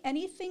definitely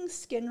anything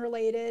skin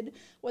related,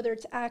 whether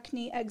it's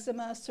acne,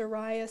 eczema,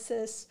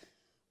 psoriasis,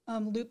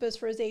 lupus,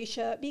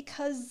 rosacea,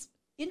 because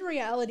in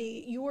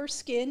reality, your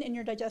skin and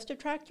your digestive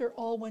tract are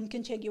all one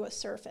contiguous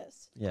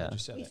surface. Yeah.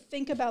 We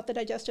think about the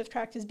digestive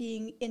tract as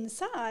being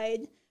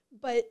inside,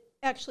 but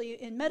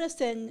actually in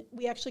medicine,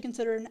 we actually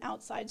consider it an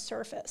outside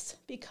surface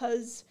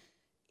because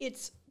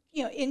it's,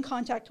 in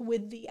contact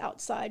with the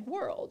outside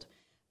world.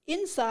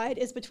 Inside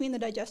is between the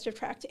digestive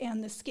tract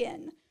and the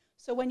skin.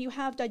 So when you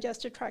have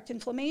digestive tract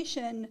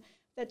inflammation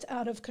that's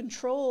out of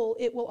control,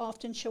 it will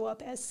often show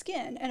up as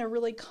skin. And a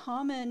really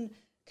common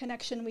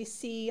connection we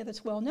see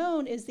that's well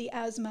known is the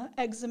asthma,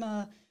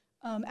 eczema,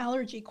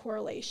 allergy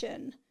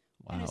correlation.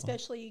 Wow. And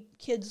especially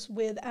kids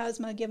with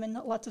asthma given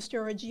lots of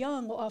steroids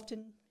young will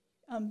often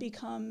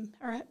become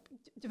or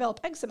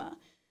develop eczema,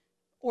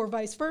 or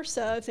vice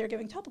versa. If they're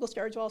giving topical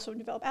steroids, will also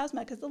develop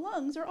asthma because the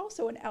lungs are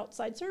also an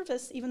outside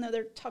surface, even though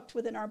they're tucked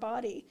within our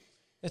body.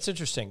 That's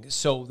interesting.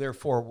 So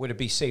therefore, would it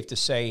be safe to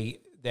say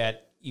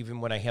that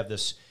even when I have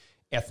this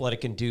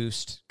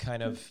athletic-induced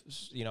kind of,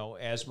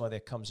 asthma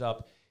that comes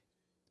up,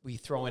 we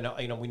throw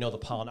in, we know the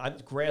pollen,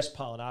 grass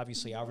pollen,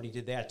 obviously, I already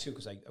did that too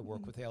because I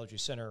work with the Allergy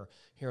Center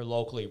here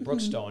locally at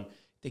Brookstone.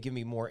 They give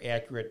me more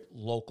accurate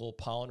local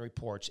pollen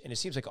reports. And it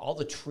seems like all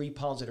the tree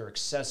pollens that are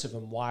excessive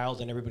and wild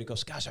and everybody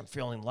goes, gosh, I'm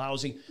feeling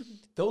lousy.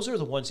 Those are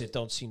the ones that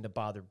don't seem to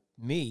bother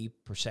me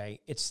per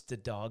se. It's the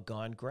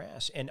doggone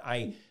grass. And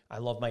I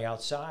love my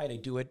outside. I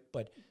do it,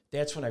 but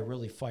that's when I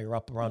really fire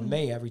up around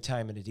May every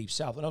time in the Deep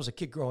South. When I was a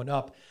kid growing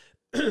up,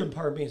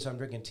 pardon me, so I'm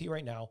drinking tea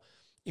right now,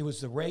 it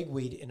was the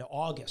ragweed in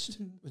August,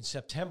 in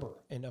September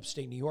in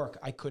upstate New York.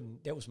 I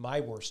couldn't, that was my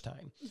worst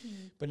time.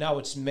 But now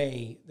it's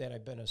May that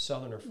I've been a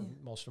Southerner for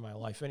most of my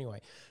life anyway.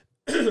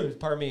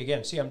 Pardon me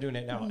again. See, I'm doing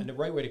it now. And the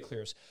right way to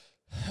clear is,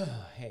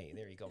 hey,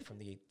 there you go, from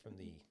the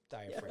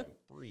diaphragm.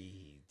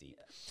 Breathe deep.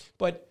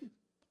 But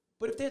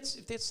if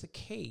that's the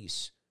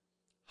case,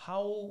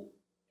 how,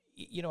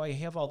 I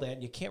have all that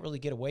and you can't really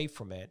get away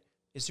from it.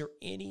 Is there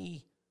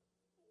any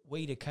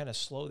way to kind of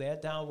slow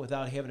that down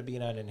without having to be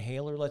on an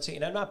inhaler, let's say?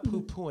 And I'm not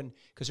poo-pooing,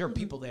 because there are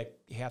people that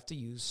have to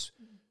use,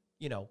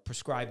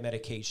 prescribed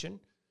medication,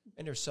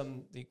 and there's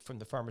some from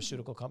the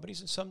pharmaceutical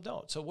companies and some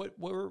don't. So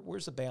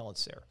where's the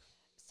balance there?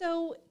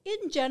 So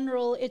in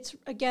general, it's,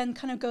 again,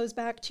 kind of goes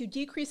back to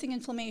decreasing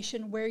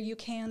inflammation where you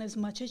can as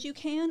much as you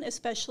can,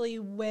 especially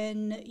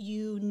when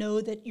you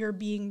know that you're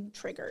being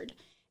triggered.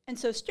 And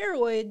so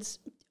steroids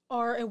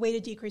are a way to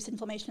decrease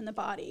inflammation in the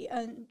body.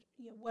 And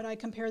what I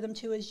compare them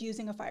to is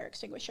using a fire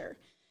extinguisher.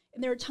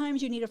 And there are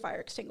times you need a fire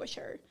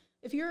extinguisher.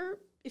 If you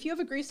have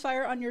a grease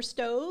fire on your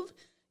stove,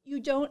 you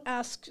don't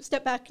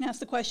step back and ask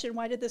the question,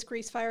 why did this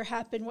grease fire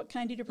happen? What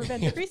can I do to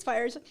prevent the grease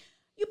fires?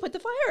 You put the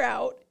fire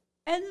out,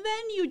 and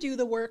then you do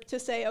the work to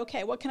say,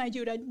 okay, what can I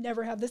do to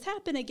never have this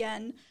happen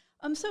again?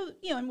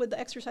 And with the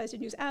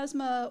exercise-induced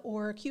asthma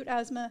or acute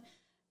asthma,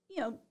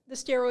 the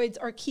steroids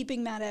are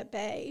keeping that at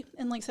bay.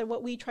 And like I said,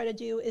 what we try to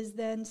do is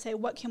then say,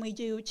 what can we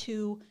do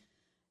to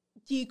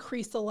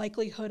decrease the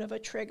likelihood of a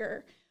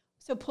trigger?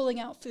 So pulling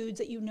out foods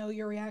that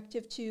you're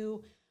reactive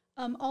to.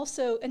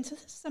 Also, and so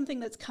this is something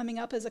that's coming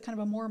up as a kind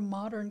of a more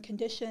modern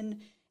condition,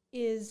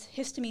 is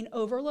histamine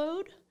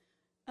overload.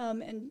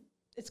 And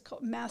it's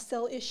called mast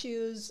cell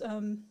issues.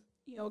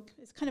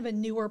 It's kind of a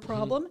newer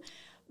problem.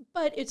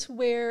 But it's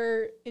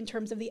where, in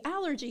terms of the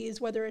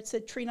allergies, whether it's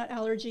a tree nut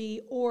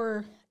allergy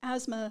or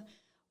asthma,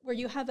 where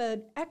you have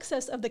an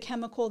excess of the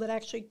chemical that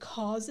actually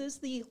causes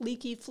the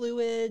leaky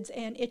fluids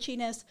and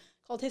itchiness,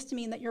 called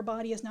histamine, that your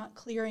body is not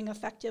clearing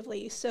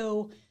effectively.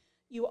 So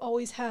you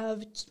always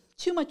have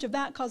too much of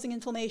that causing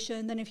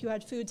inflammation. Then if you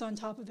add foods on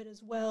top of it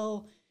as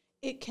well,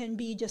 it can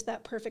be just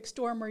that perfect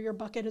storm where your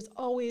bucket is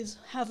always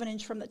half an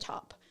inch from the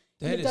top.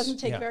 It doesn't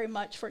take very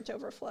much for it to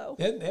overflow.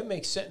 That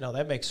makes sense. No,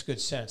 that makes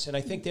good sense. And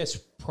I think that's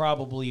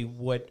probably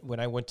what, when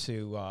I went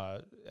to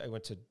I'll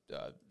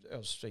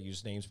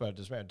use names, but it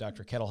doesn't matter.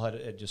 Dr. Kettle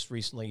had just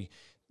recently,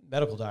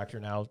 medical doctor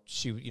now,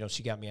 she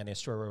got me on that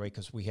story right away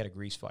because we had a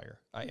grease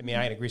fire. I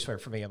had a grease fire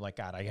for me. I'm like,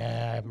 God,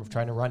 I'm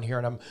trying to run here,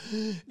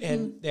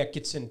 and that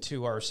gets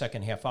into our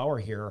second half hour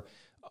here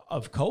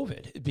of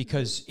COVID,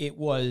 because it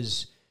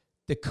was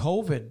the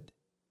COVID,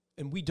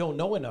 and we don't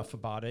know enough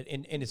about it.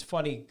 And it's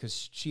funny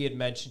because she had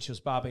mentioned, she goes,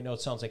 Bob, I know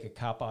it sounds like a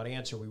cop-out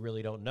answer. We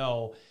really don't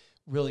know,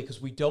 really,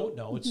 because we don't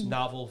know. It's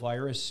novel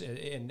virus,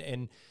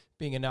 and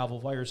being a novel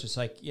virus, it's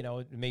like,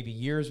 maybe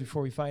years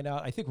before we find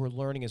out. I think we're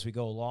learning as we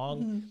go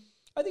along.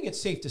 I think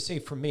it's safe to say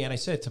for me, and I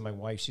said it to my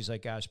wife, she's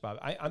like, gosh, Bob,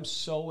 I'm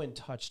so in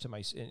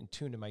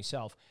tune to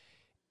myself.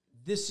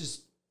 This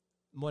is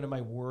one of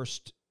my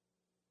worst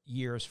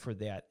years for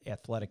that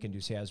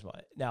athletic-induced asthma.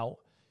 Now,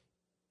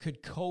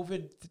 could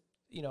COVID,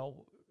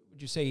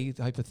 would you say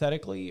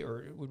hypothetically,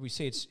 or would we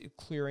say it's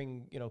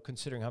clearing,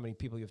 considering how many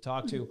people you've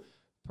talked to,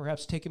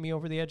 perhaps taking me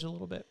over the edge a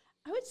little bit?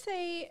 I would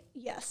say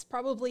yes,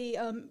 probably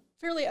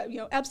fairly,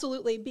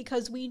 absolutely,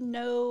 because we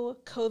know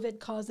COVID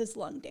causes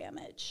lung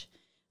damage.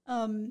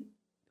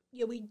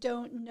 We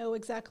don't know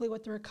exactly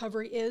what the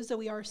recovery is, so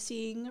we are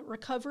seeing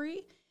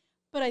recovery.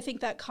 But I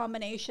think that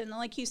combination,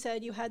 like you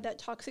said, you had that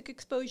toxic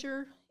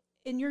exposure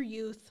in your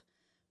youth,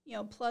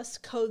 plus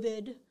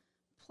COVID,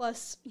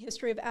 plus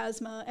history of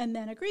asthma, and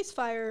then a grease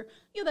fire.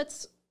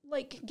 That's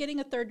like getting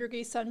a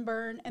 3rd-degree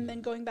sunburn and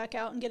then going back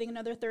out and getting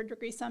another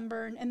 3rd-degree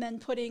sunburn and then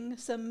putting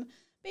some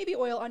baby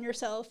oil on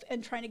yourself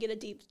and trying to get a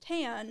deep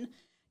tan.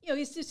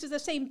 It's just the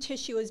same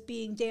tissue as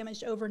being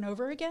damaged over and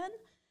over again.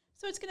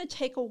 So it's going to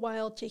take a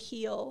while to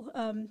heal.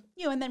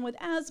 And then with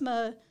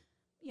asthma,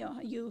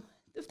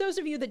 if those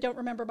of you that don't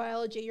remember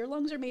biology, your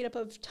lungs are made up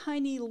of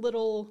tiny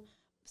little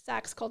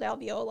sacs called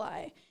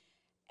alveoli.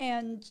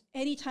 And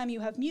anytime you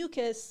have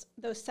mucus,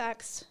 those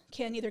sacs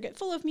can either get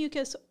full of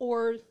mucus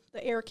or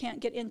the air can't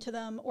get into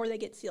them or they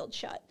get sealed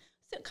shut.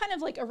 So kind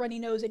of like a runny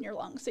nose in your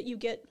lungs that you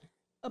get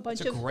a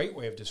bunch of... That's a great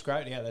way of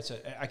describing it.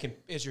 Yeah, I can,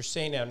 as you're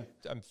saying,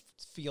 I'm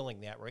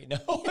feeling that right now.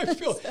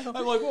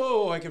 I'm like,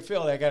 whoa, I can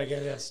feel that. I got to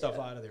get that stuff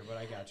out of there, but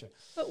I got you.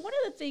 But one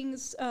of the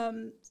things,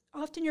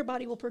 often your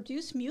body will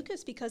produce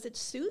mucus because it's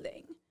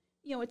soothing.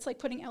 It's like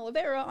putting aloe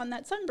vera on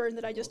that sunburn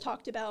that I just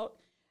talked about.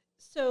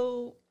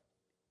 So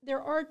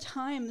there are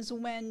times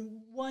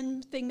when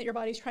one thing that your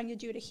body's trying to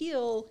do to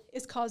heal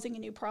is causing a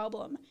new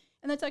problem.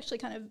 And that's actually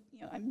kind of,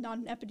 I'm not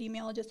an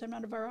epidemiologist, I'm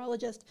not a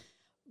virologist,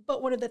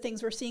 But one of the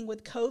things we're seeing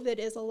with COVID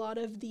is a lot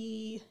of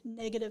the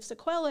negative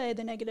sequelae,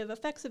 the negative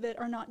effects of it,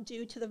 are not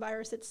due to the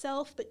virus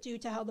itself, but due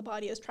to how the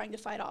body is trying to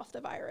fight off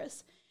the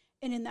virus.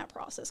 And in that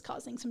process,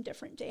 causing some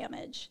different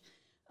damage.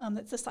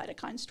 That's the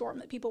cytokine storm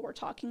that people were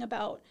talking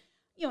about.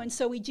 And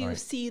so we do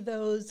see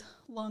those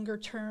longer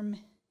term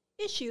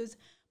issues,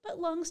 but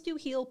lungs do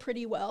heal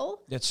pretty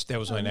well. That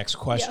was my next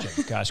question,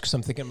 gosh, because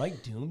I'm thinking, am I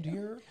doomed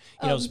here?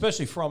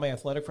 Especially for all my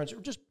athletic friends,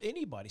 or just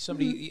anybody,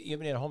 somebody,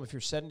 even at home, if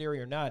you're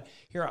sedentary or not.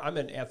 Here, I'm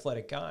an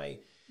athletic guy.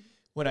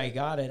 When I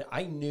got it,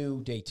 I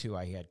knew day 2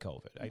 I had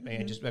COVID.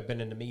 I've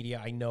been in the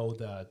media. I know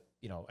the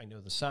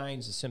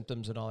signs, the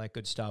symptoms, and all that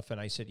good stuff.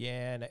 And I said,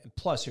 yeah. And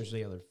plus, here's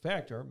the other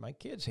factor: my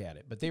kids had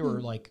it, but they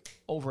were like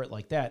over it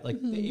like that. Like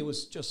it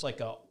was just like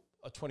a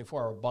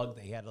 24-hour bug.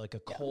 They had like a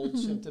cold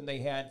symptom. They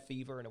had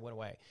fever, and it went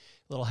away.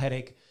 A little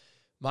headache.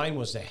 Mine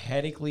was the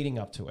headache leading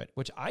up to it,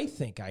 which I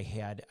think I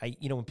had.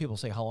 When people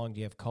say, how long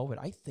do you have COVID?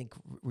 I think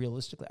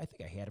realistically, I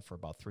think I had it for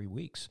about 3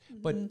 weeks.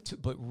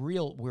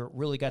 We're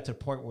really got to the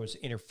point where it was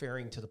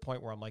interfering to the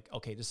point where I'm like,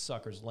 okay, this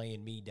sucker's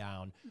laying me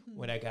down.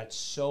 When I got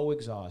so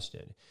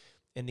exhausted,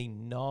 and the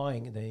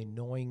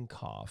annoying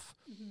cough,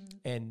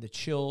 and the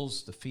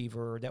chills, the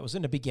fever, that was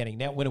in the beginning.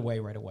 That went away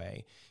right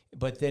away.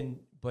 But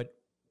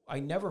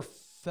I never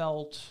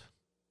felt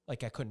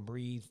like I couldn't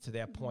breathe to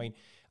that point.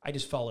 I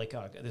just felt like,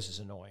 oh, this is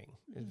annoying.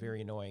 It's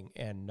very annoying.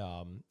 And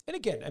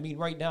again, I mean,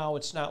 right now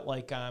it's not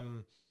like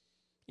I'm,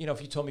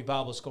 if you told me,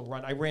 Bob, let's go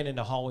run. I ran in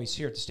the hallways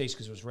here at the States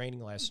because it was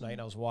raining last night,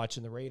 and I was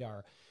watching the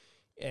radar.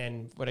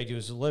 And what I do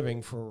is a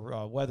living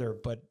for weather,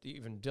 but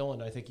even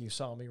Dylan, I think you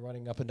saw me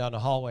running up and down the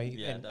hallway.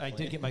 Yeah, and definitely. I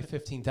did get my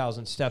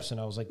 15,000 steps,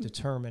 and I was like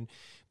determined.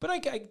 But I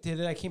did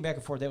it. I came back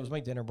and forth. That was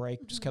my dinner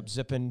break. Just kept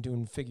zipping,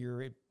 doing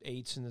figure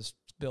eights in this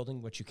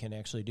building, which you can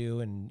actually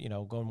do, and,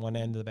 going one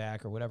end to the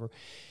back or whatever.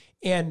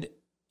 And,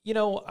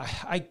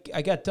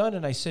 I got done,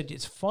 and I said,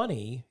 it's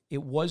funny.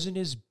 It wasn't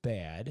as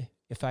bad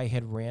if I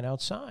had ran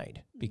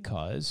outside,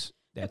 because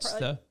that's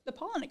the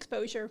pollen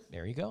exposure.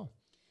 There you go.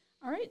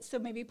 All right, so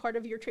maybe part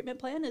of your treatment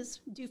plan is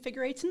do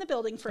figure eights in the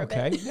building for a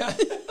bit.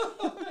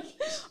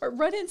 Or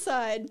run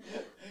inside.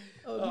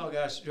 Oh,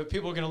 gosh,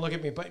 people are going to look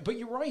at me. But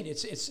you're right,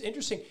 it's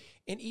interesting.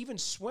 And even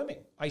swimming.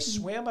 I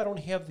swam, I don't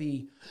have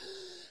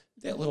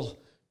that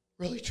little,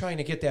 really trying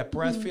to get that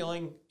breath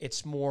feeling.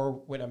 It's more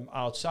when I'm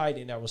outside,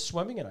 and I was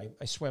swimming, and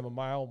I swam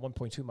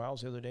 1.2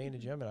 miles the other day in the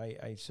gym, and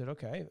I said,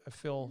 okay, I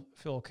feel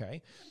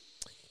okay.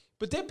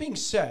 But that being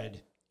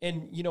said,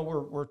 and,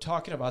 we're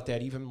talking about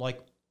that even like,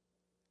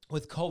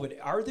 with COVID,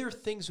 are there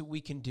things that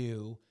we can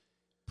do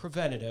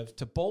preventative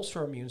to bolster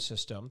our immune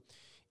system?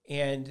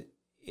 And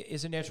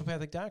as a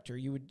naturopathic doctor,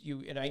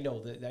 and I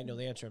know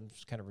the answer. I'm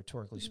just kind of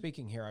rhetorically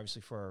speaking here,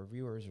 obviously for our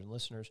viewers and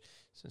listeners,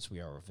 since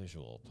we are a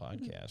visual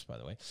podcast, by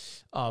the way.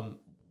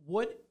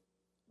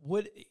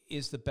 What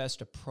is the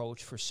best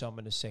approach for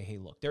someone to say, hey,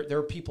 look, there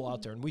are people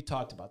out there, and we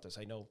talked about this.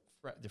 I know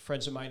the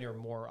friends of mine are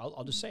more,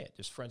 I'll just say it.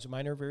 Just friends of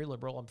mine are very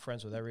liberal. I'm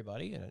friends with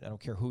everybody, and I don't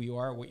care who you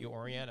are, what you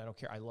orient. I don't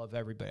care. I love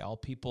everybody. All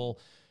people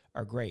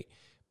are great.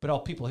 But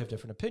all people have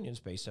different opinions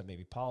based on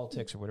maybe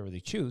politics or whatever they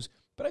choose.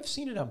 But I've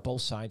seen it on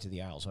both sides of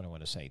the aisles, what I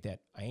want to say,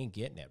 that I ain't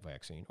getting that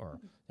vaccine, or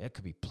that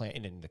could be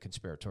planted in the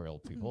conspiratorial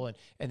people.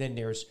 And then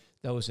there's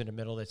those in the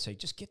middle that say,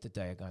 just get the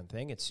daggone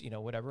thing. It's,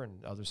 whatever.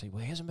 And others say,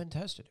 well, it hasn't been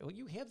tested. Well,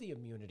 you have the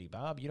immunity,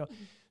 Bob.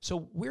 So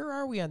where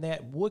are we on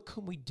that? What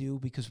can we do?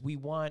 Because you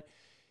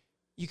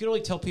can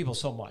only tell people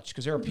so much,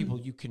 because there are people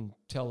you can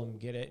tell them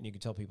get it, and you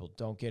can tell people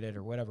don't get it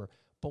or whatever.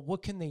 But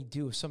what can they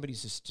do if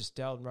somebody's just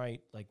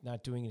downright like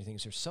not doing anything?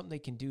 Is there something they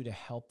can do to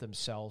help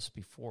themselves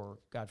before,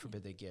 God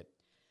forbid, they get,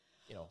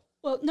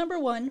 Well, number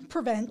one,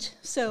 prevent.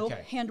 So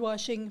hand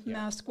washing,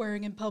 mask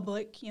wearing in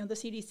public. The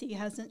CDC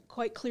hasn't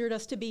quite cleared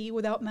us to be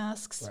without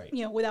masks,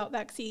 without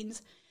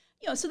vaccines.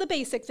 So the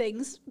basic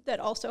things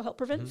that also help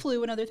prevent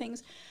flu and other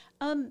things.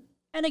 And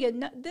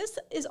again, this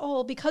is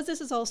all, because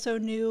this is all so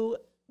new,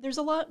 there's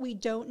a lot we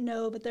don't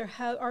know, but there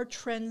are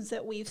trends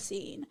that we've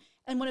seen.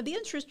 And one of the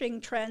interesting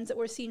trends that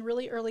we're seeing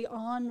really early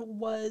on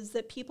was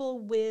that people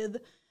with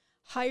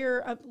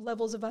higher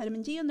levels of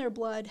vitamin D in their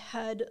blood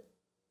had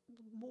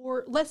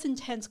less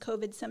intense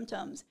COVID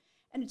symptoms.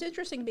 And it's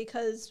interesting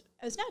because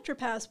as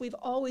naturopaths, we've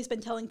always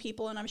been telling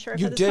people, and I'm sure I've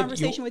had this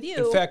conversation with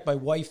you. In fact, my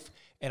wife,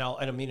 and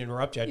I don't mean to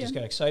interrupt you, I just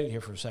got excited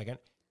here for a second.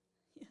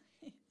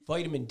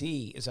 Vitamin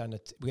D is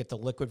we get the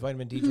liquid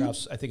vitamin D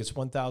drops. I think it's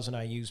 1,000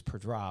 IUs per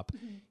drop.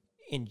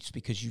 And it's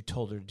because you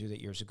told her to do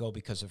that years ago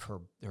because of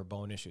her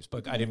bone issues.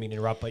 But I didn't mean to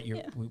interrupt, but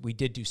we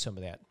did do some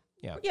of that.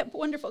 Yeah. Yeah,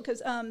 wonderful,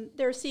 because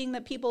they're seeing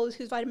that people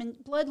whose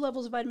blood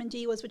levels of vitamin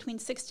D was between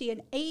 60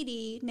 and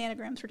 80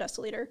 nanograms per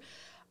deciliter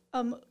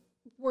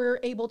were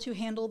able to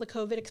handle the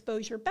COVID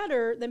exposure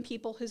better than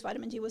people whose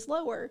vitamin D was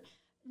lower.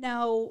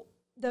 Now,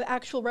 the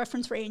actual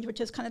reference range, which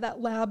is kind of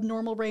that lab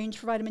normal range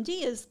for vitamin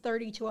D, is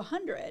 30 to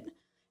 100.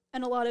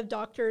 And a lot of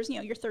doctors,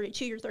 you're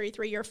 32, you're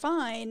 33, you're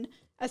fine.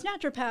 As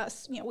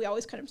naturopaths, we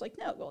always kind of like,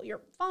 no, well,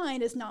 you're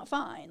fine is not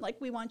fine. Like,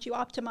 we want you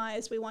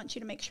optimized. We want you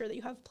to make sure that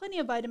you have plenty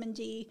of vitamin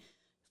D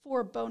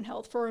for bone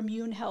health, for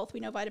immune health. We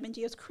know vitamin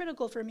D is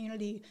critical for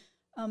immunity.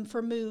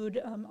 for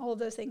mood, all of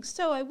those things.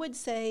 So I would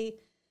say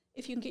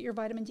if you can get your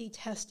vitamin D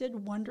tested,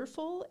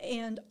 wonderful,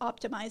 and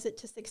optimize it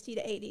to 60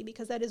 to 80,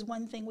 because that is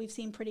one thing we've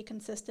seen pretty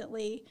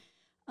consistently.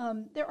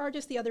 There are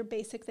just the other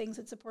basic things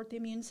that support the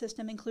immune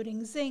system,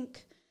 including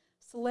zinc,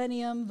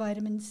 selenium,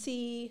 vitamin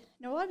C.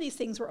 Now, a lot of these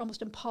things were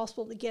almost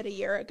impossible to get a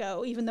year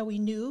ago, even though we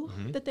knew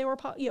that they were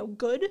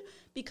good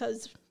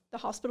because the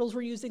hospitals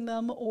were using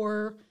them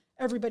or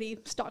everybody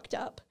stocked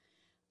up.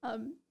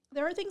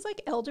 There are things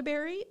like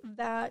elderberry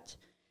that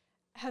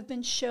have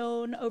been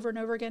shown over and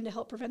over again to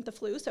help prevent the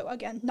flu. So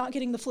again, not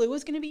getting the flu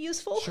is going to be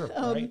useful. Sure,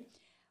 right.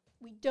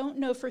 We don't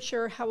know for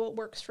sure how it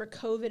works for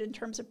COVID in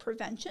terms of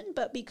prevention,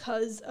 but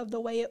because of the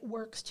way it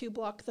works to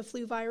block the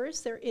flu virus,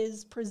 there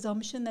is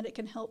presumption that it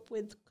can help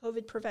with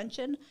COVID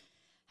prevention.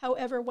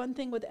 However, one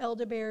thing with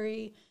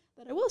elderberry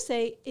that I will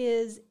say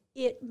is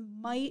it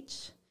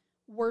might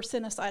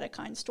worsen a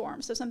cytokine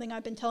storm. So something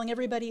I've been telling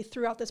everybody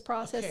throughout this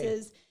process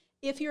is,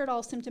 if you're at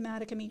all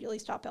symptomatic, immediately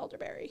stop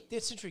elderberry.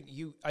 That's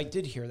interesting. I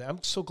did hear that.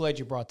 I'm so glad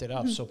you brought that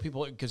up. So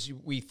people, because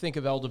we think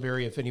of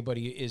elderberry, if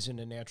anybody is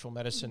into natural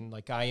medicine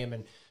like I am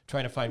and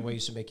trying to find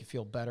ways to make you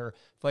feel better,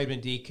 vitamin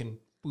D can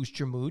boost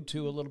your mood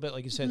too a little bit,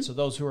 like you said. So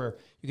those who are,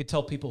 you could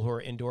tell people who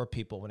are indoor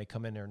people when they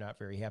come in, they're not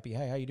very happy.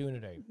 Hey, how you doing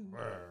today?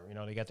 You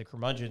know, they got the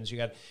curmudgeons. You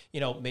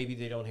got, maybe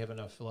they don't have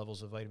enough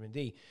levels of vitamin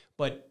D.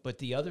 But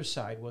the other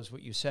side was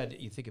what you said.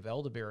 You think of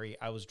elderberry.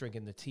 I was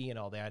drinking the tea and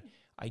all that.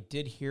 I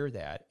did hear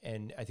that,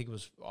 and I think it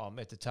was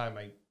at the time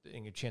I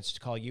didn't get a chance to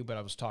call you, but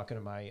I was talking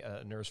to my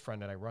nurse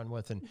friend that I run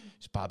with, and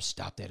said, Bob,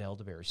 stop that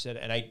elderberry. Said,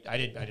 and I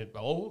did.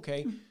 Oh,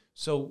 okay.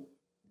 So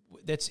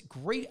that's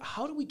great.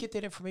 How do we get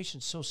that information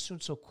so soon,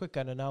 so quick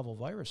on a novel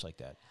virus like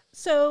that?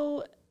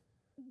 So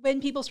when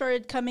people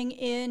started coming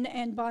in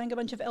and buying a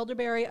bunch of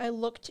elderberry, I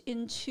looked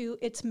into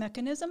its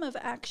mechanism of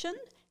action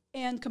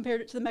and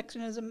compared it to the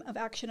mechanism of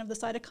action of the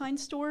cytokine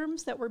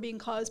storms that were being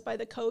caused by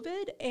the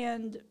COVID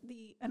and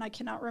I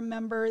cannot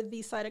remember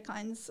the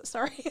cytokines.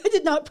 Sorry, I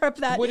did not prep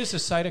that. What is a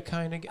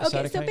cytokine again?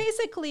 Okay, so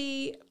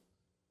basically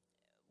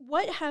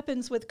what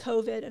happens with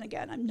COVID, and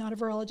again, I'm not a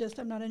virologist,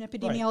 I'm not an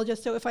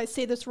epidemiologist, so if I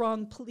say this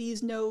wrong,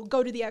 please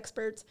go to the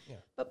experts. Yeah.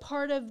 But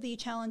part of the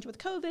challenge with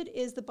COVID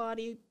is the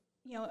body,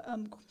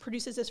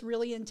 produces this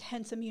really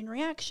intense immune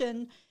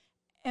reaction,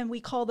 and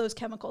we call those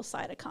chemicals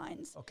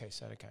cytokines. Okay,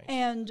 cytokines.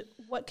 And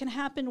what can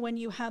happen when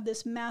you have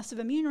this massive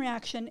immune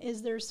reaction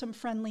is there's some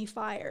friendly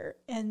fire,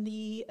 and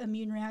the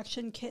immune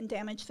reaction can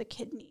damage the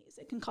kidneys.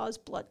 It can cause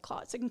blood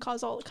clots. It can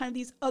cause all kind of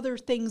these other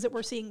things that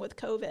we're seeing with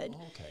COVID.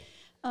 Oh, okay.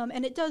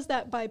 And it does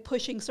that by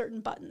pushing certain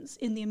buttons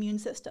in the immune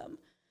system.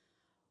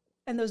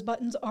 And those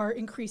buttons are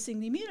increasing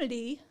the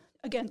immunity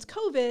against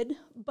COVID,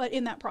 but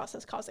in that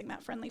process causing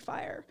that friendly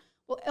fire.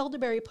 Well,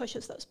 elderberry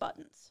pushes those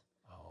buttons.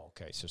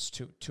 Okay, so it's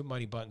too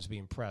many buttons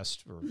being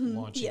pressed or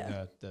launching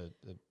the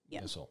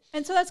missile.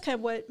 And so that's kind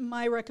of what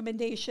my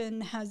recommendation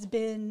has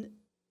been,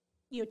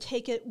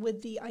 take it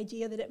with the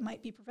idea that it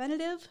might be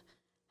preventative.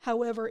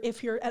 However,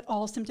 if you're at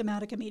all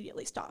symptomatic,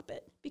 immediately stop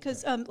it.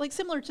 Because like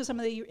similar to some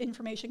of the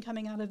information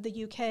coming out of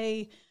the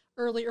UK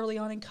early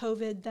on in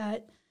COVID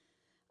that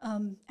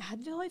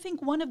Advil, I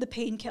think one of the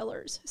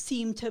painkillers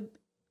seemed to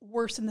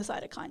worsen the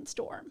cytokine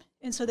storm.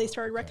 And so they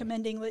started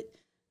recommending that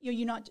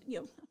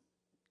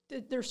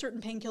there are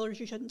certain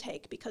painkillers you shouldn't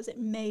take because it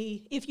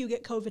may, if you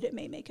get COVID, it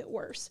may make it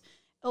worse.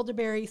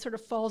 Elderberry sort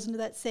of falls into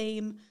that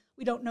same,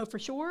 we don't know for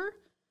sure,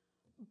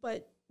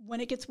 but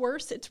when it gets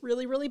worse, it's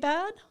really, really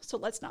bad, so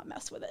let's not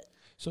mess with it.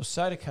 So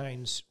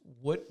cytokines,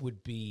 what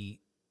would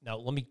be,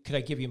 now could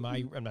I give you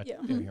my, I'm not,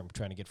 I'm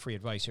trying to get free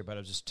advice here, but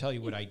I'll just tell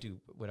you what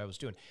I was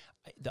doing.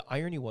 The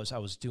irony was I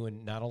was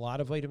doing not a lot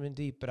of vitamin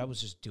D, but I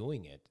was just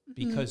doing it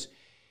because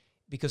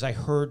I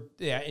heard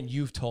that, and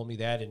you've told me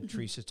that, and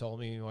Teresa told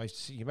me,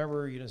 you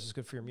remember, this is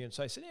good for your immune.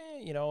 So I said,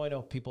 I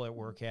know people at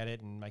work had it,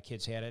 and my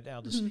kids had it.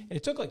 And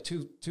it took like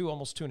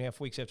almost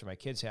 2.5 weeks after my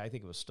kids had it. I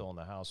think it was still in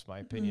the house, in my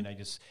opinion.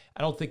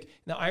 I don't think,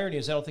 the irony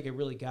is I don't think I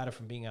really got it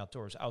from being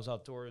outdoors. I was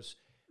outdoors.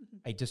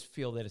 I just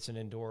feel that it's an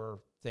indoor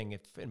thing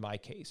in my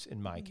case.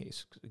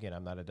 Again,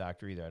 I'm not a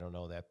doctor either. I don't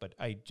know that, but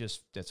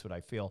that's what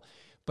I feel.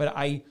 But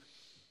I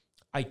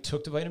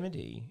took the vitamin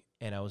D,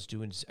 and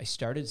I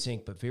started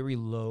zinc, but very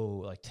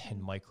low, like 10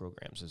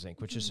 micrograms of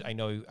zinc, which is, I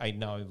know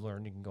I've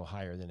learned you can go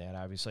higher than that,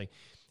 obviously.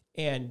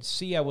 And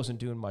C, I wasn't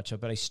doing much of,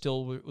 but I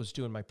still was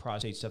doing my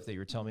prostate stuff that you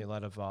were telling me, a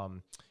lot of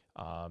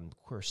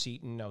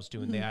quercetin. I was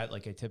doing that,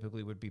 like I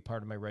typically would be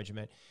part of my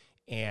regimen.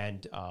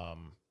 And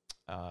I'm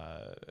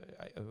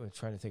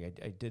trying to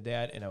think, I did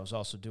that, and I was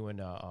also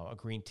doing a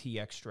green tea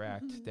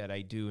extract that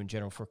I do in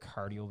general for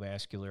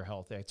cardiovascular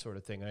health, that sort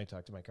of thing. And I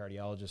talked to my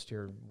cardiologist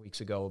here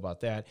weeks ago about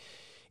that.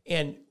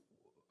 And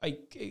I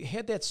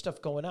had that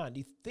stuff going on. Do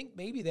you think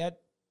maybe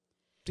that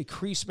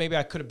decreased? Maybe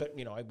I could have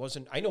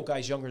been, I know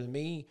guys younger than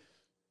me,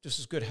 just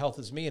as good health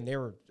as me, and they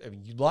were a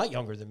lot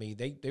younger than me.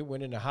 They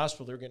went into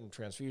hospital, they're getting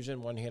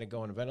transfusion, one had to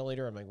go on a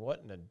ventilator. I'm like,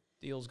 what in the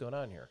deal's going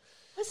on here?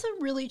 What's a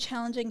really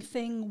challenging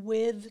thing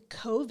with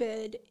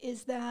COVID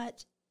is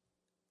that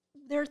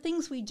there are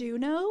things we do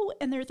know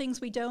and there are things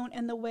we don't.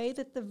 And the way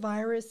that the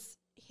virus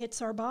hits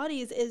our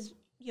bodies is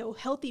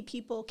healthy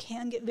people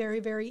can get very,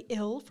 very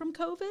ill from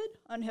COVID.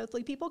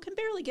 Unhealthy people can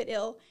barely get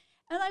ill.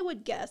 And I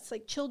would guess,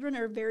 like, children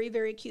are very,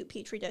 very cute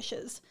petri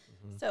dishes.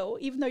 So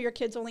even though your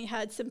kids only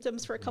had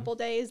symptoms for a couple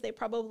days, they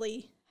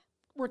probably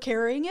were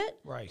carrying it.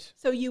 Right.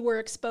 So you were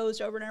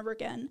exposed over and over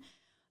again.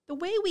 The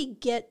way we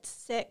get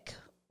sick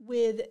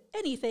with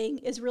anything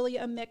is really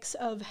a mix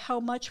of how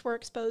much we're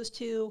exposed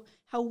to,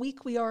 how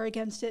weak we are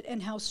against it,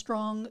 and how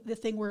strong the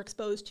thing we're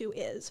exposed to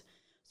is.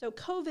 So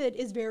COVID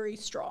is very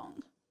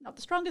strong. Not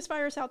the strongest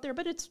virus out there,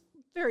 but it's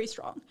very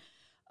strong.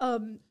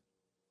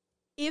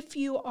 If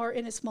you are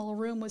in a small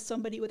room with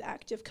somebody with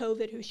active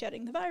COVID who's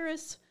shedding the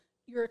virus,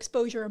 your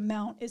exposure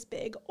amount is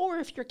big. Or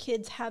if your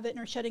kids have it and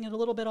are shedding it a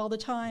little bit all the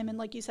time, and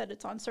like you said,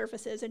 it's on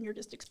surfaces and you're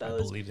just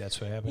exposed. I believe that's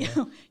what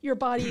happened. Your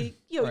body,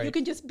 Right. you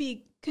can just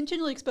be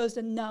continually exposed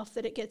enough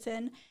that it gets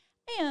in.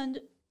 And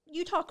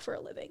you talk for a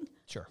living.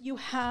 Sure. You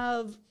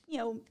have,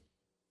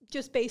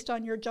 just based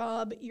on your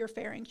job, your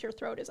pharynx, your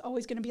throat is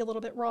always going to be a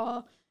little bit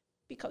raw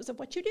because of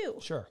what you do.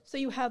 Sure. So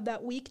you have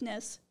that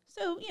weakness.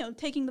 So,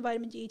 taking the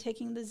vitamin D,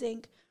 taking the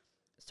zinc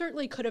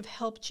certainly could have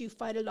helped you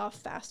fight it off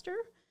faster.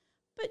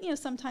 But,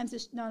 sometimes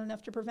it's not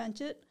enough to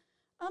prevent it.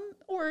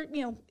 Or,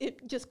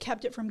 it just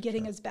kept it from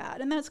getting as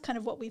bad. And that's kind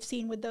of what we've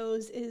seen with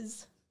those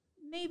is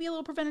maybe a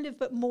little preventative,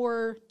 but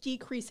more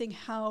decreasing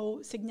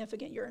how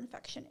significant your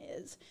infection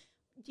is.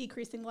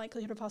 Decreasing the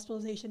likelihood of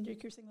hospitalization,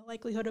 decreasing the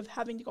likelihood of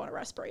having to go on a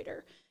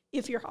respirator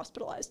if you're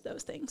hospitalized,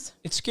 those things.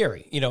 It's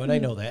scary, and I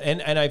know that.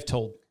 And I've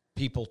told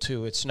people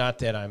too, it's not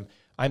that I'm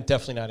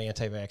definitely not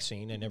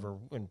anti-vaccine. I never,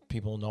 when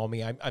people know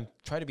me, I'm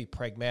trying to be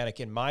pragmatic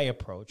in my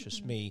approach,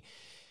 just me,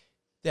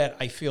 that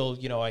I feel,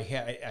 I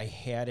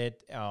had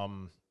it,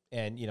 and,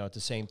 at the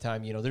same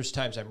time, there's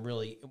times I'm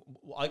really,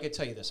 I can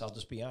tell you this, I'll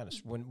just be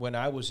honest. When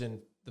I was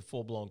in the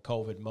full-blown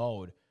COVID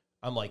mode,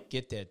 I'm like,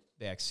 get that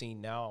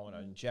vaccine now, and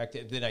I inject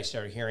it. Then I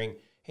started hearing,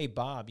 hey,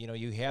 Bob,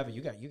 you have it,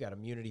 you got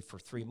immunity for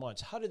 3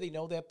 months. How do they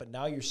know that? But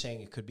now you're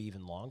saying it could be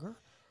even longer?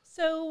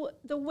 So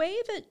the way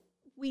that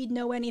we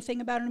know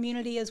anything about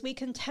immunity is we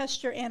can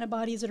test your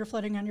antibodies that are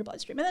floating around your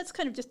bloodstream. And that's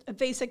kind of just a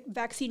basic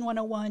vaccine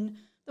 101.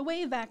 The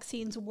way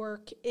vaccines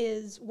work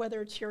is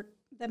whether it's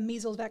the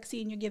measles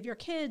vaccine you give your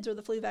kids or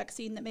the flu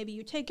vaccine that maybe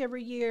you take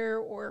every year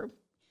or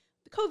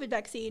the COVID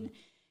vaccine,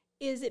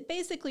 is it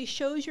basically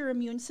shows your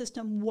immune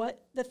system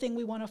what the thing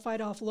we want to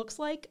fight off looks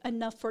like,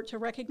 enough for it to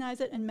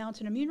recognize it and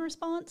mount an immune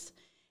response.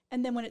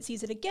 And then when it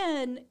sees it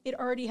again, it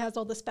already has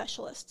all the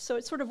specialists. So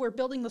it's sort of we're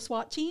building the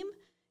SWAT team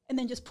and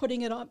then just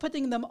putting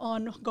them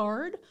on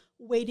guard,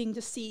 waiting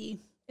to see,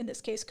 in this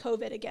case,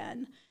 COVID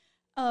again.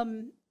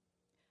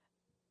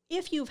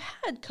 If you've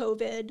had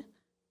COVID,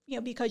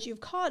 because you've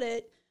caught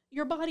it,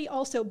 your body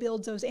also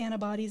builds those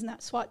antibodies and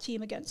that SWAT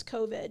team against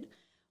COVID.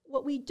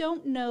 What we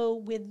don't know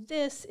with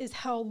this is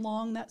how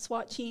long that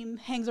SWAT team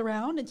hangs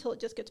around until it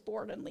just gets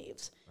bored and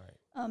leaves.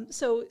 Right.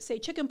 So say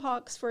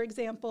chickenpox, for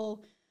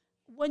example,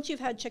 once you've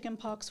had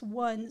chickenpox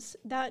once,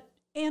 that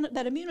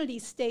immunity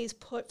stays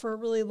put for a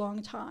really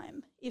long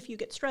time. If you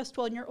get stressed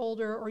when you're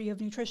older or you have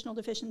nutritional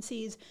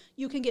deficiencies,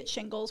 you can get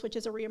shingles, which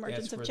is a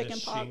reemergence of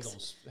chickenpox.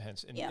 Shingles,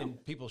 hence,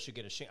 and people should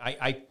get a shingles.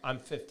 I'm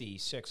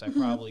 56. I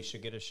probably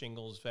should get a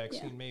shingles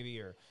vaccine, maybe,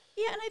 or.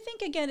 Yeah, and I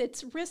think, again,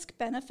 it's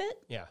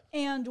risk-benefit. Yeah.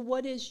 And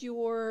what is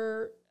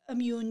your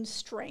immune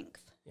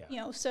strength?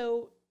 Yeah.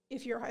 So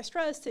if you're high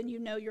stress and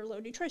you're low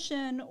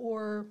nutrition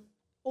or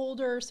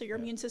older, so your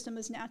immune system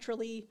is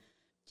naturally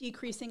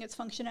decreasing its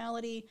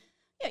functionality,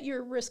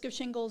 your risk of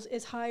shingles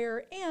is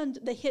higher, and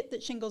the hit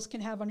that shingles can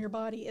have on your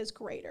body is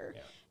greater.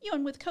 Yeah.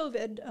 And with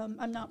COVID,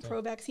 I'm not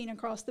pro-vaccine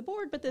across the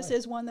board, but this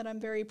is one that I'm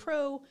very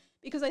pro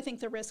because I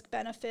think the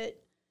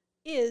risk-benefit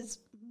is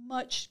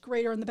much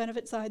greater on the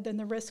benefit side than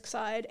the risk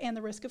side, and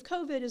the risk of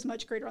COVID is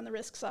much greater on the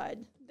risk side.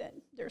 Then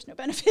there's no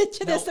benefit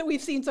to this that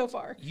we've seen so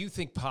far. You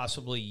think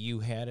possibly you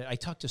had it? I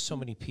talked to so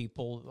many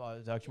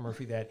people, Dr.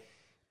 Murphy, that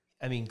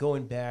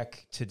going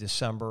back to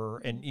December,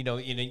 and you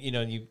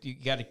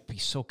got to be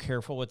so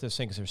careful with this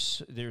thing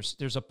because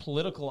there's a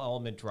political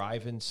element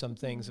driving some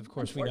things. Of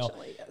course, we know,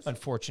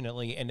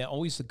 unfortunately, and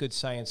always the good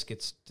science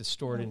gets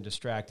distorted and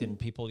distracted, and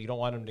people you don't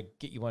want them to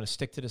get. You want to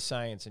stick to the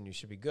science, and you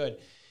should be good.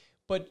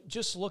 But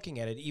just looking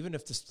at it, even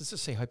if let's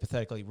just say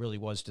hypothetically, it really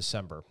was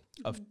December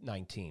of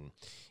 19,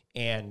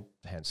 and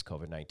hence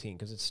COVID-19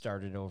 because it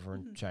started over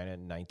in China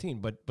in 19,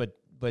 but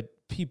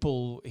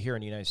people here in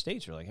the United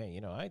States are like,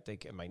 hey, I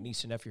think my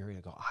niece and nephew here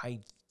go,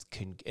 I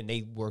can, and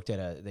they work at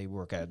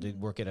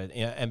an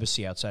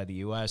embassy outside the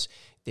U.S.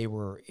 They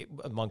were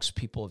amongst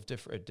people of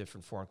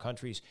different foreign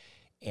countries,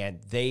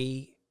 and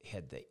they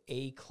had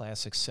the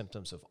classic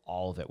symptoms of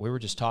all of it. We were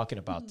just talking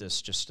about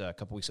this just a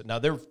couple weeks ago. Now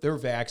they're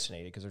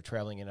vaccinated because they're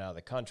traveling in and out of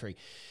the country,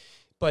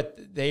 but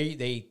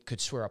they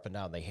could swear up and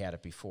down they had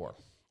it before.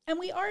 And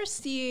we are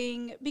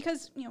seeing,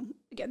 because,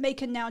 again, they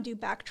can now do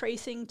back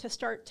tracing to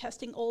start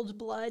testing old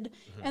blood.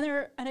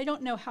 And I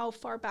don't know how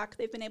far back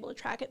they've been able to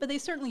track it, but they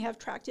certainly have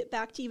tracked it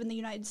back to even the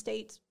United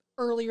States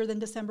earlier than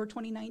December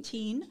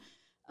 2019,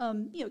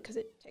 because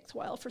it takes a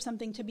while for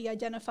something to be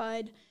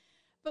identified.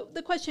 But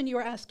the question you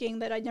were asking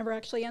that I never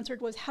actually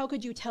answered was, how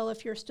could you tell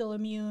if you're still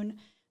immune?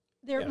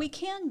 we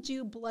can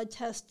do blood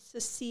tests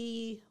to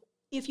see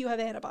if you have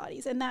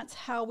antibodies, and that's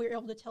how we're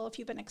able to tell if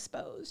you've been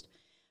exposed.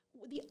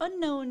 The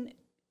unknown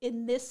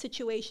in this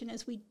situation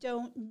is we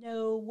don't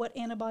know what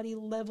antibody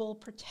level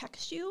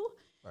protects you.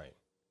 Right.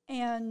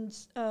 And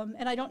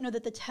I don't know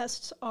that the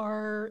tests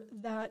are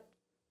that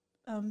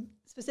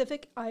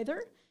specific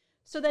either.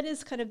 So that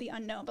is kind of the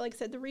unknown. But like I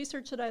said, the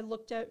research that I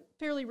looked at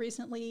fairly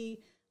recently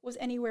was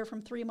anywhere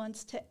from 3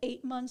 months to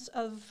 8 months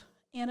of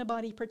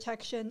antibody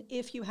protection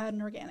if you had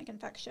an organic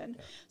infection.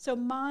 Yeah. So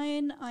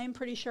mine, I'm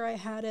pretty sure I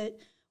had it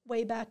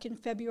way back in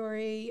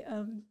February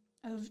of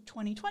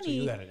 2020. So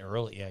you got it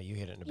early. Yeah, you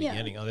hit it in the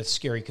beginning. Oh, that's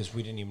scary because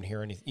we didn't even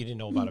hear anything. You didn't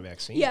know about a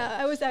vaccine. Yeah,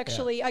 I was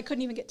actually, I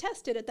couldn't even get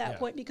tested at that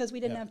point because we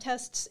didn't have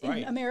tests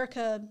in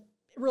America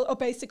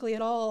basically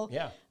at all.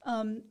 Yeah.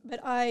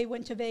 But I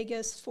went to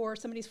Vegas for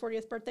somebody's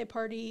 40th birthday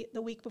party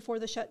the week before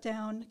the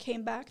shutdown,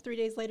 came back 3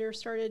 days later,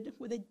 started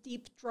with a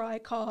deep, dry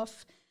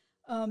cough.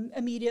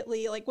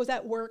 Immediately, like, was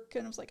at work,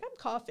 and I was like, I'm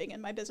coughing,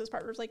 and my business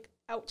partner was like,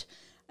 out.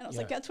 And I was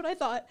like, that's what I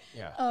thought.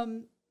 Yeah.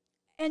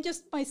 And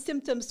just my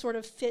symptoms sort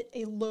of fit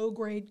a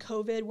low-grade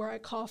COVID where I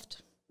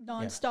coughed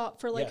nonstop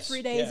for like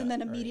 3 days and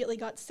then immediately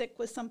got sick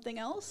with something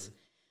else.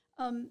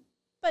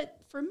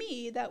 But for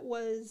me, that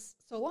was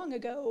so long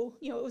ago,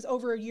 it was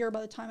over a year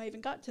by the time I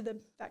even got to the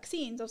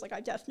vaccines. I was like,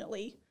 I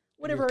definitely,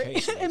 whatever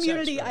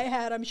immunity I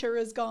had, I'm sure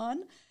is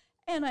gone.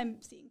 And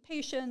I'm seeing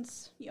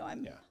patients,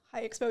 I'm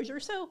high exposure.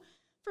 So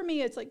for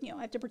me, it's like,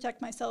 I have to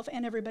protect myself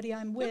and everybody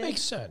I'm with. That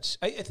makes sense.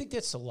 I think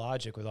that's the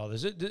logic with all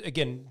this.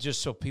 Again,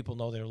 just so people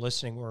know they're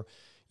listening, we're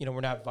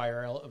not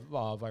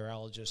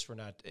virologists, we're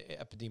not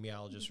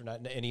epidemiologists, we're not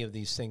any of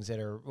these things that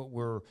are,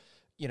 we're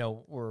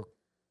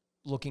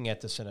looking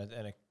at this in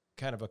a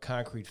kind of a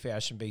concrete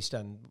fashion based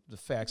on the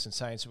facts and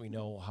science, and we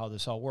know how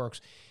this all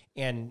works.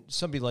 And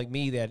somebody like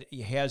me that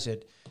has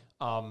it,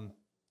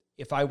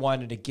 if I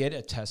wanted to get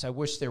a test, I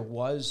wish there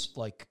was,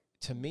 like,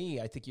 to me,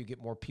 I think you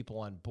get more people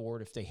on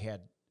board if they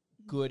had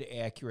good,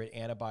 accurate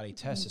antibody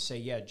tests to say,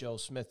 yeah, Joe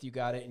Smith, you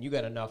got it, and you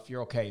got enough,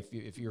 you're okay.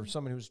 If you're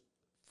someone who's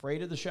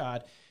afraid of the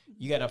shot,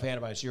 you got enough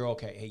antibodies, you're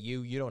okay. Hey,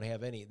 you don't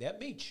have any. That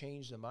may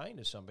change the mind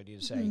of somebody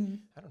to say,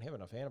 I don't have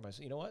enough antibodies.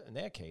 You know what? In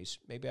that case,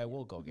 maybe I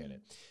will go get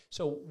it.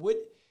 So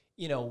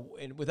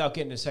and without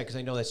getting into that, because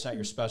I know that's not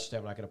your specialty,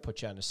 I'm not going to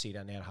put you on the seat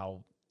on that,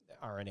 how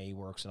RNA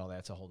works and all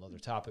that's a whole other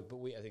topic. But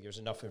I think there's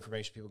enough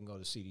information, people can go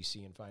to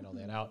CDC and find all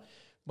that out.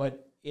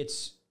 But it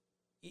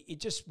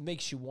just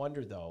makes you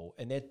wonder, though,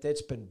 and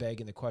that's been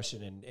begging the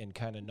question and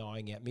kind of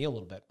gnawing at me a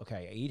little bit.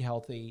 Okay, I eat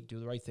healthy,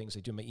 do the right things.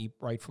 I eat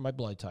right for my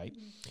blood type.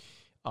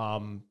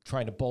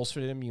 Trying to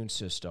bolster the immune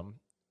system.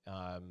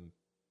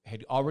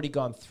 Had already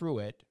gone through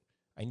it.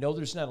 I know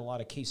there's not a lot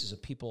of cases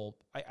of people.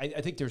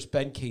 I think there's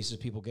been cases of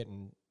people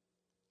getting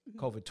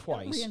COVID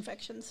twice.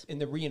 Reinfections. And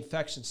the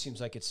reinfection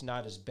seems like it's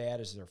not as bad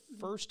as their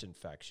first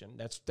infection.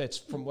 That's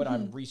from what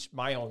I'm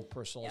my own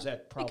personal. Is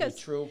that probably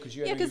true?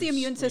 Because the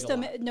immune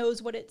system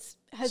knows what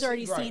has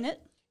already seen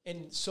it.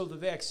 And so the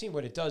vaccine,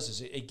 what it does is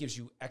it gives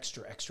you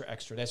extra.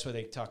 That's why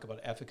they talk about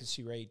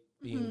efficacy rate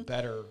being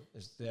better.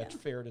 Is that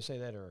fair to say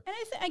that? Or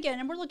and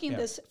and we're looking at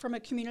this from a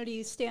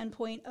community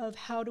standpoint of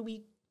how do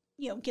we,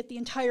 get the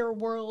entire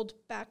world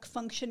back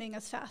functioning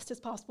as fast as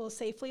possible, as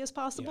safely as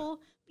possible,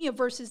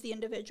 versus the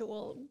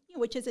individual,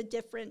 which is a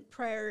different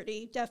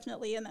priority,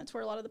 definitely, and that's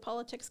where a lot of the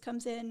politics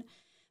comes in.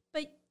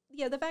 But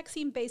the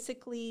vaccine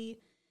basically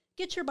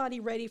gets your body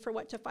ready for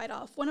what to fight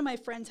off. One of my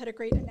friends had a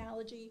great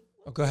analogy.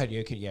 Oh, go ahead.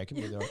 You can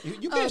be there.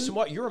 You guys some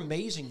water. You're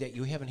amazing that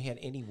you haven't had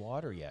any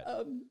water yet.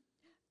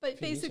 But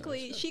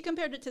basically, she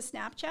compared it to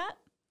Snapchat.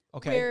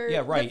 Okay.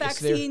 Where the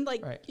vaccine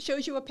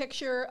shows you a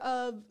picture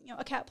of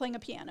a cat playing a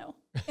piano,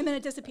 and then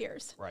it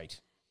disappears. Right.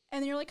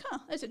 And then you're like,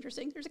 that's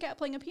interesting. There's a cat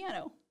playing a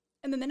piano.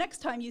 And then the next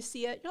time you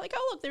see it, you're like,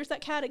 oh, look, there's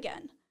that cat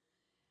again.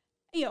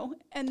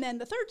 And then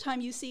the third time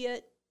you see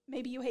it,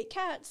 maybe you hate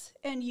cats,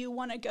 and you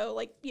want to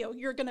go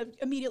you're going to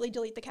immediately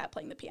delete the cat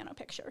playing the piano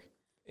picture.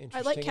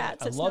 I like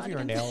cats. I love your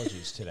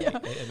analogies today.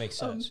 It makes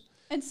sense.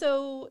 And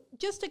so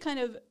just to kind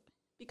of,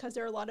 because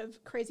there are a lot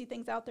of crazy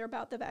things out there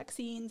about the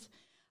vaccines,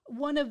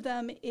 one of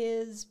them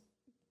is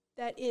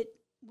that it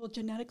will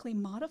genetically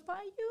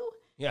modify you.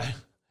 Yeah.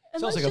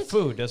 Sounds like a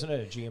food, doesn't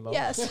it? A GMO.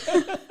 Yes.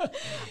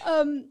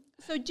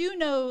 So do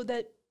know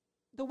that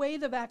the way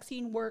the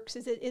vaccine works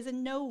is it is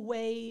in no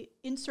way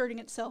inserting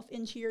itself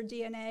into your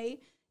DNA.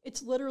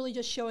 It's literally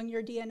just showing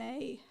your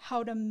DNA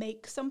how to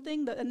make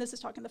something, and this is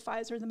talking the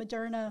Pfizer, the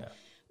Moderna,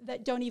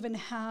 that don't even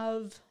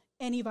have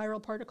any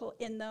viral particle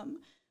in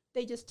them.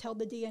 They just tell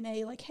the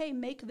DNA, like, hey,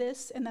 make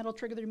this, and that'll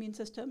trigger the immune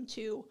system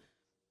to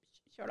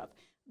show it up.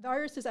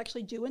 Viruses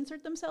actually do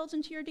insert themselves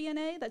into your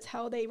DNA. That's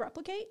how they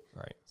replicate.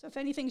 Right. So if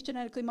anything's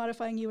genetically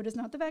modifying you, it is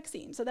not the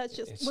vaccine. So that's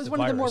just was one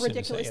of the more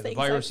ridiculous things.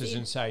 The virus is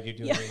inside you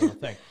doing the little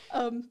thing.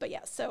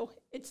 But so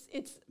it's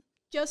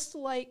just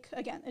like,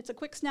 again, it's a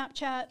quick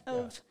Snapchat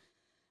of.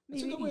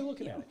 That's a good way of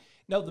looking at it.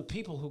 Now, the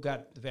people who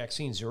got the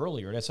vaccines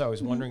earlier, that's what I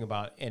was wondering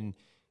about, and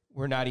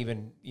we're not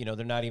even,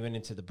 they're not even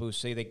into the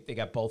boost. Say they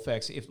got both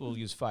vaccines. If we'll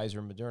use Pfizer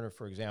and Moderna,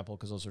 for example,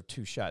 because those are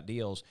 2-shot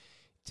deals.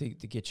 to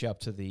get you up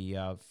to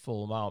the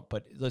full amount.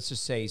 But let's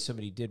just say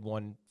somebody did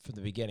one from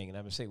the beginning, and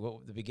I'm gonna say,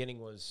 well, the beginning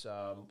was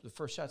the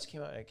first shots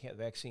came out.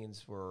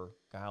 Vaccines were,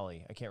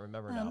 golly, I can't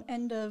remember now.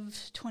 End of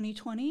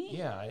 2020.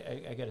 Yeah,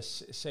 I gotta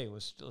say it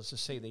was. Let's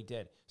just say they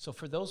did. So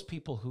for those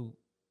people who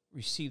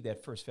received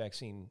that first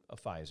vaccine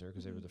of Pfizer,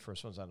 because they were the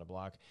first ones on the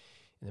block,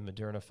 and then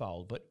Moderna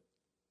followed, but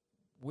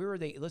where are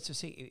they? Let's just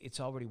say it's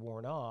already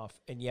worn off,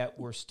 and yet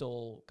we're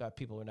still got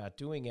people who are not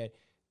doing it.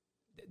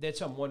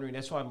 That's what I'm wondering.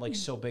 That's why I'm like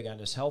so big on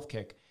this health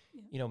kick.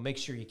 You know, make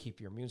sure you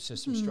keep your immune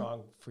system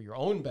strong for your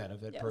own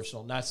benefit,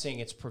 personal. Not saying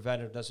it's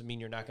preventive doesn't mean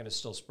you're not going to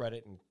still spread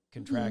it and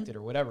contract it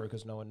or whatever,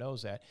 because no one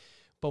knows that.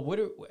 But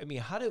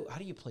how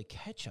do you play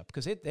catch up?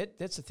 Because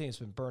that's the thing that's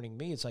been burning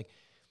me. It's like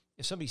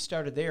if somebody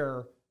started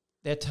their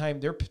time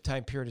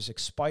period is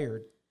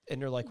expired,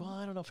 and they're like, well,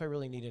 I don't know if I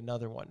really need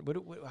another one.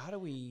 How do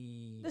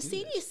we? The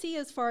CDC,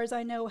 as far as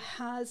I know,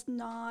 has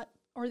not,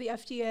 or the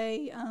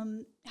FDA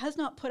has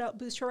not put out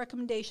booster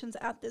recommendations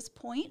at this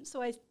point.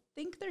 So I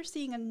think they're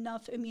seeing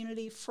enough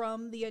immunity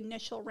from the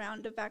initial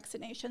round of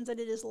vaccinations that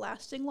it is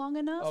lasting long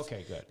enough.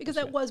 Okay, good. Because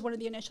that was one of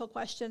the initial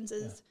questions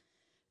is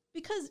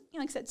because,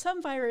 like I said,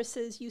 some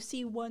viruses you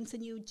see once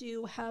and you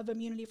do have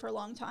immunity for a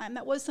long time.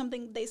 That was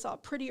something they saw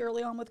pretty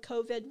early on with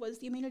COVID, was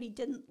the immunity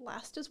didn't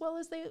last as well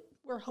as they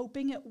were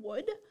hoping it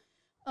would,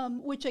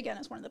 which again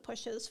is one of the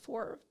pushes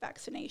for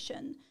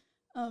vaccination.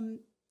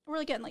 Or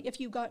again, like if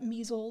you got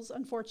measles,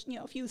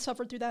 unfortunately, if you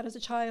suffered through that as a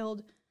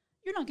child,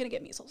 you're not going to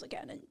get measles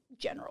again in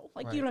general.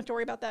 Like you don't have to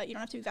worry about that. You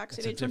don't have to be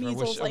vaccinated for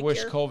measles. I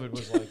wish COVID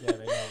was like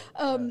that.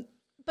 I know.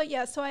 But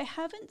yeah, so I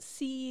haven't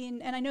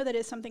seen, and I know that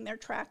is something they're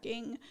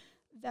tracking,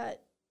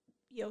 that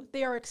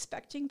they are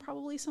expecting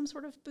probably some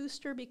sort of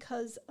booster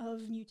because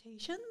of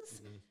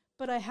mutations.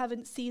 But I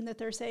haven't seen that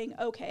they're saying,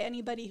 okay,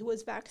 anybody who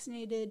was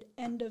vaccinated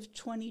end of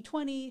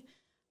 2020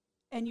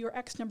 and you're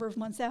X number of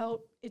months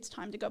out, it's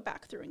time to go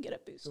back through and get a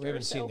booster. We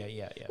haven't seen that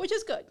yet. Yeah. Which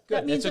is good. Good.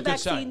 That means that's the a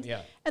good vaccine. sign.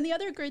 Yeah. And the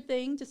other good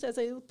thing, just as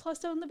a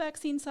plus on the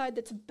vaccine side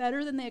that's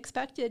better than they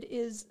expected,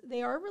 is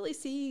they are really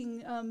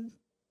seeing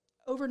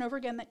over and over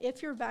again that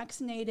if you're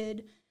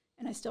vaccinated,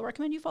 and I still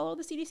recommend you follow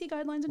the CDC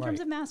guidelines in terms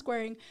of mask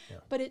wearing,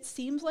 but it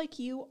seems like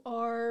you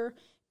are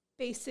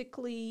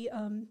basically,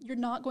 you're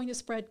not going to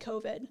spread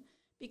COVID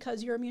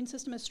because your immune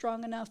system is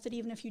strong enough that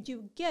even if you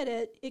do get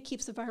it, it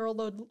keeps the viral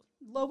load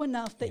low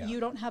enough that you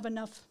don't have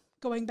enough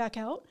going back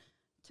out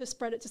to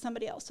spread it to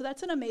somebody else. So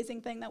that's an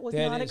amazing thing that was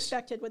not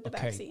expected with the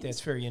vaccines.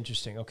 That's very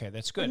interesting. Okay,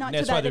 that's good. Not And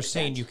that's to why that they're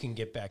extent. saying you can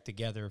get back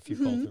together if you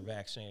both are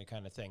vaccinated,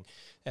 kind of thing,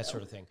 that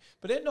sort of thing.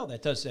 But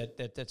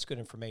that's good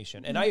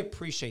information. And I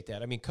appreciate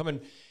that. I mean,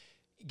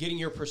 getting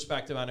your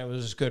perspective on it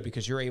was good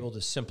because you're able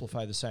to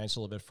simplify the science a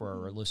little bit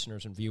for our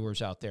listeners and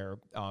viewers out there,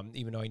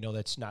 even though I know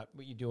that's not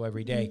what you do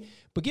every day.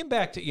 But getting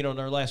back to, in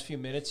our last few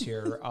minutes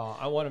here,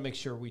 I want to make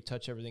sure we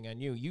touch everything on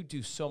you. You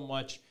do so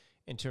much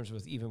in terms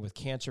of even with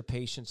cancer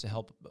patients to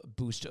help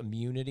boost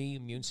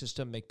immune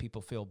system, make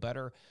people feel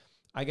better.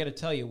 I got to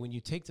tell you, when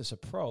you take this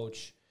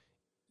approach,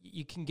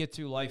 you can get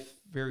through life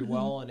very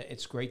well, and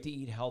it's great to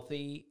eat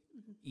healthy,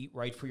 eat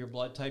right for your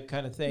blood type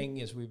kind of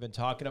thing, as we've been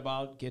talking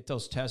about. Get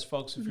those tests,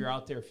 folks. If you're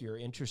out there, if you're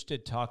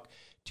interested, talk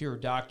to your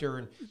doctor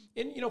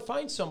and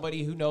find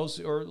somebody who knows,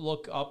 or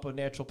look up a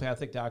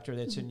naturopathic doctor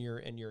that's in your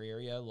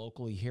area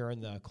locally here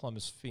in the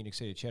Columbus, Phoenix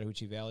area,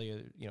 Chattahoochee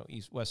Valley,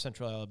 West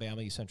Central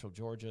Alabama, East Central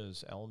Georgia.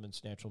 Is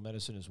Elements Natural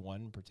Medicine is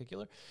one in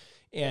particular.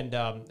 And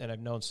I've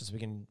known since the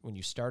beginning when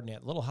you started in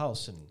that little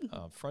house in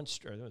Front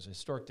Street, it was a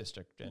historic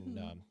district in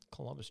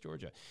Columbus,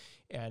 Georgia.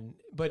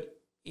 But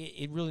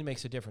it really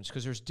makes a difference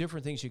because there's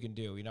different things you can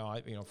do.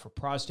 For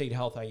prostate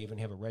health, I even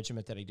have a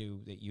regimen that I do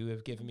that you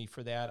have given me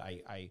for that.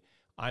 I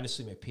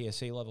honestly, my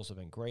PSA levels have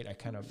been great. I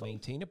kind of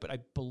maintain it, but I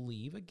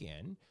believe,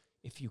 again,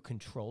 if you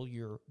control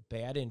your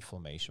bad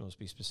inflammation, let's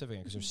be specific,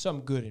 because there's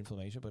some good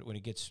inflammation, but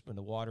when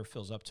the water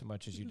fills up too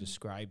much, as you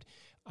described,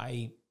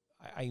 I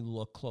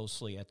look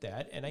closely at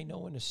that, and I know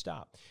when to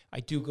stop. I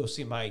do go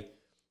see my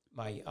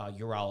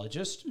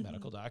urologist,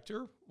 medical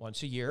doctor,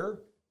 once a year,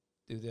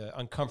 do the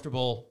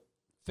uncomfortable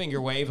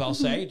finger wave, I'll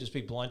say, just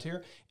be blunt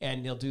here,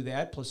 and they'll do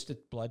that, plus the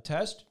blood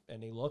test,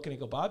 and they look and they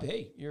go, Bob,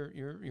 hey,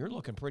 you're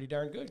looking pretty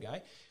darn good,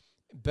 guy.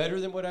 Better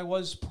than what I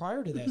was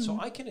prior to that. So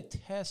I can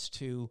attest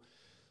to,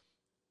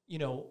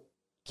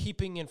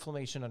 keeping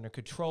inflammation under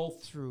control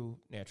through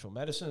natural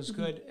medicine is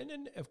good. And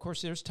then, of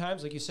course, there's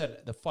times, like you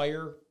said, the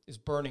fire is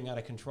burning out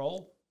of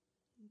control.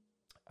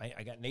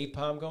 I got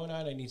napalm going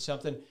on. I need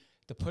something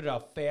to put it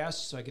out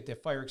fast, so I get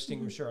that fire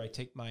extinguisher. I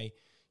take my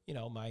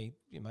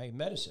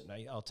medicine.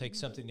 I'll take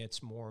something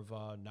that's more of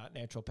not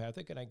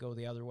naturopathic, and I go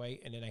the other way,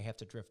 and then I have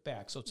to drift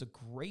back. So it's a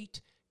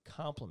great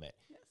compliment.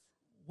 Yes.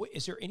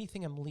 Is there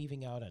anything I'm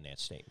leaving out on that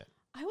statement?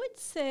 I would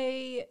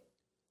say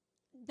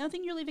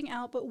nothing you're leaving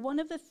out, but one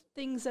of the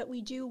things that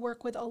we do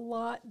work with a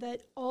lot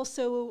that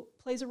also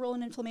plays a role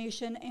in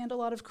inflammation and a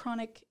lot of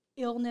chronic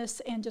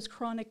illness and just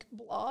chronic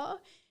blah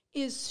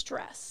is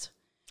stress.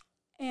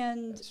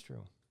 And that's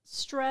true.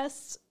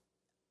 Stress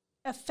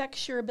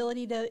affects your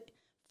ability to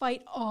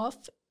fight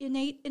off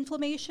innate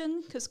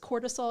inflammation, because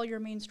cortisol, your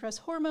main stress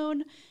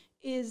hormone,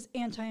 is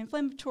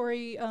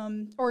anti-inflammatory,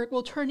 or it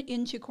will turn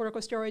into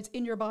corticosteroids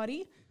in your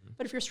body.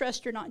 But if you're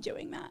stressed, you're not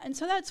doing that. And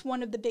so that's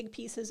one of the big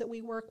pieces that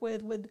we work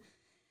with,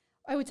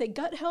 I would say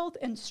gut health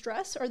and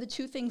stress are the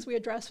two things we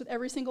address with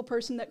every single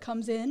person that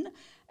comes in.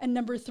 And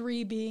number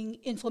 3 being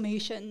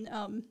inflammation.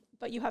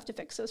 But you have to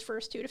fix those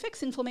first two to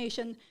fix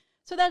inflammation.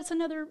 So that's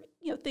another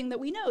thing that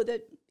we know,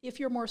 that if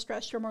you're more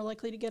stressed, you're more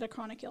likely to get a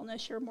chronic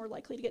illness, you're more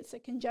likely to get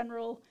sick in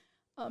general.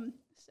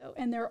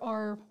 And there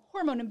are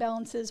hormone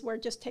imbalances where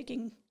just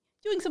doing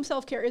some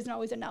self-care isn't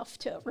always enough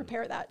to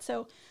repair that.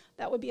 So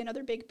that would be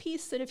another big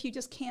piece, that if you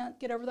just can't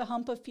get over the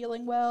hump of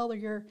feeling well, or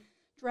you're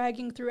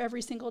dragging through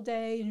every single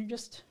day and you're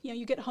just,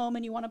 you get home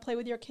and you want to play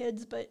with your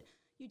kids, but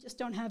you just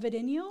don't have it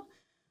in you,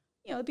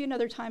 it'd be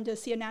another time to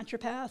see a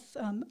naturopath,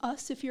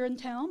 us if you're in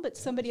town, but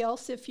somebody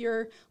else if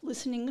you're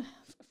listening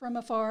from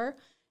afar,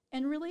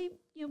 and really,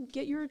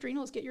 get your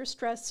adrenals, get your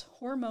stress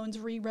hormones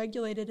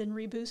re-regulated and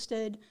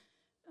reboosted,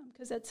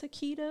 because that's a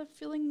key to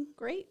feeling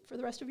great for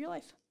the rest of your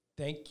life.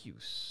 Thank you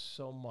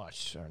so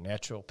much. Our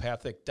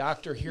naturopathic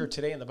doctor here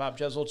today in the Bob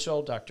Jeswald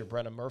Show, Dr.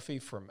 Brenna Murphy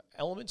from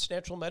Elements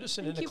Natural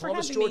Medicine in the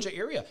Columbus, Georgia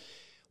area.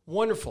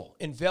 Wonderful,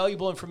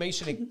 invaluable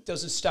information. It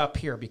doesn't stop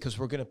here, because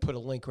we're going to put a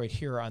link right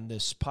here on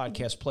this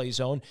podcast play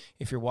zone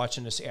if you're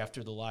watching this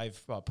after the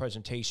live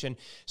presentation.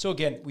 So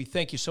again, we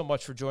thank you so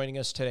much for joining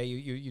us today.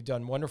 You've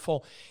done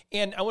wonderful.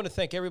 And I want to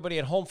thank everybody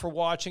at home for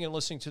watching and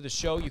listening to the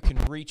show. You can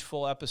reach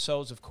full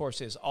episodes, of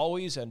course, as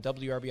always, on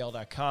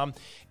WRBL.com.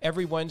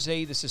 Every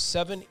Wednesday, this is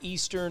 7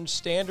 Eastern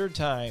Standard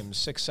Time,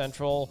 6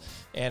 Central,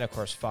 and of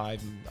course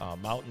 5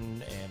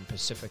 Mountain and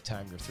Pacific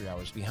Time. You're 3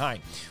 hours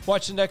behind.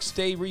 Watch the next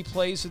day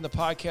replays in the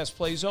podcast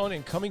play zone,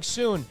 and coming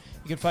soon,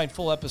 you can find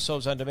full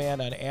episodes on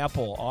demand on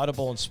Apple,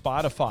 Audible, and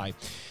Spotify.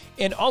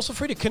 And also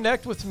free to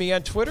connect with me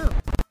on Twitter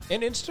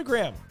and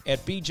Instagram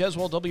at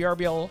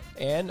BJeswaldWRBL,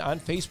 and on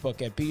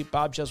Facebook at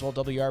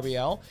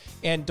BobJeswaldWRBL.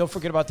 And don't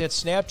forget about that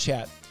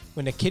Snapchat.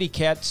 When the kitty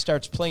cat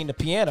starts playing the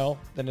piano,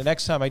 then the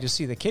next time I just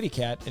see the kitty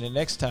cat, and the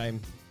next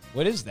time,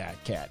 what is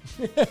that cat?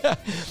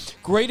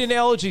 Great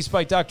analogies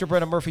by Dr.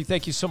 Brenna Murphy.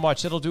 Thank you so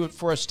much. That'll do it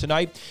for us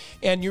tonight.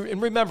 And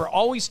remember,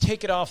 always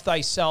take it off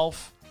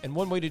thyself. And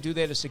one way to do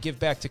that is to give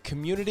back to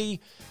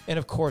community. And,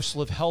 of course,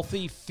 live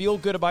healthy. Feel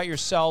good about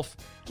yourself.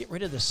 Get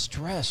rid of the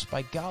stress.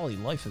 By golly,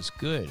 life is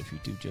good if you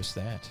do just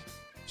that.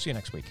 See you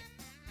next week.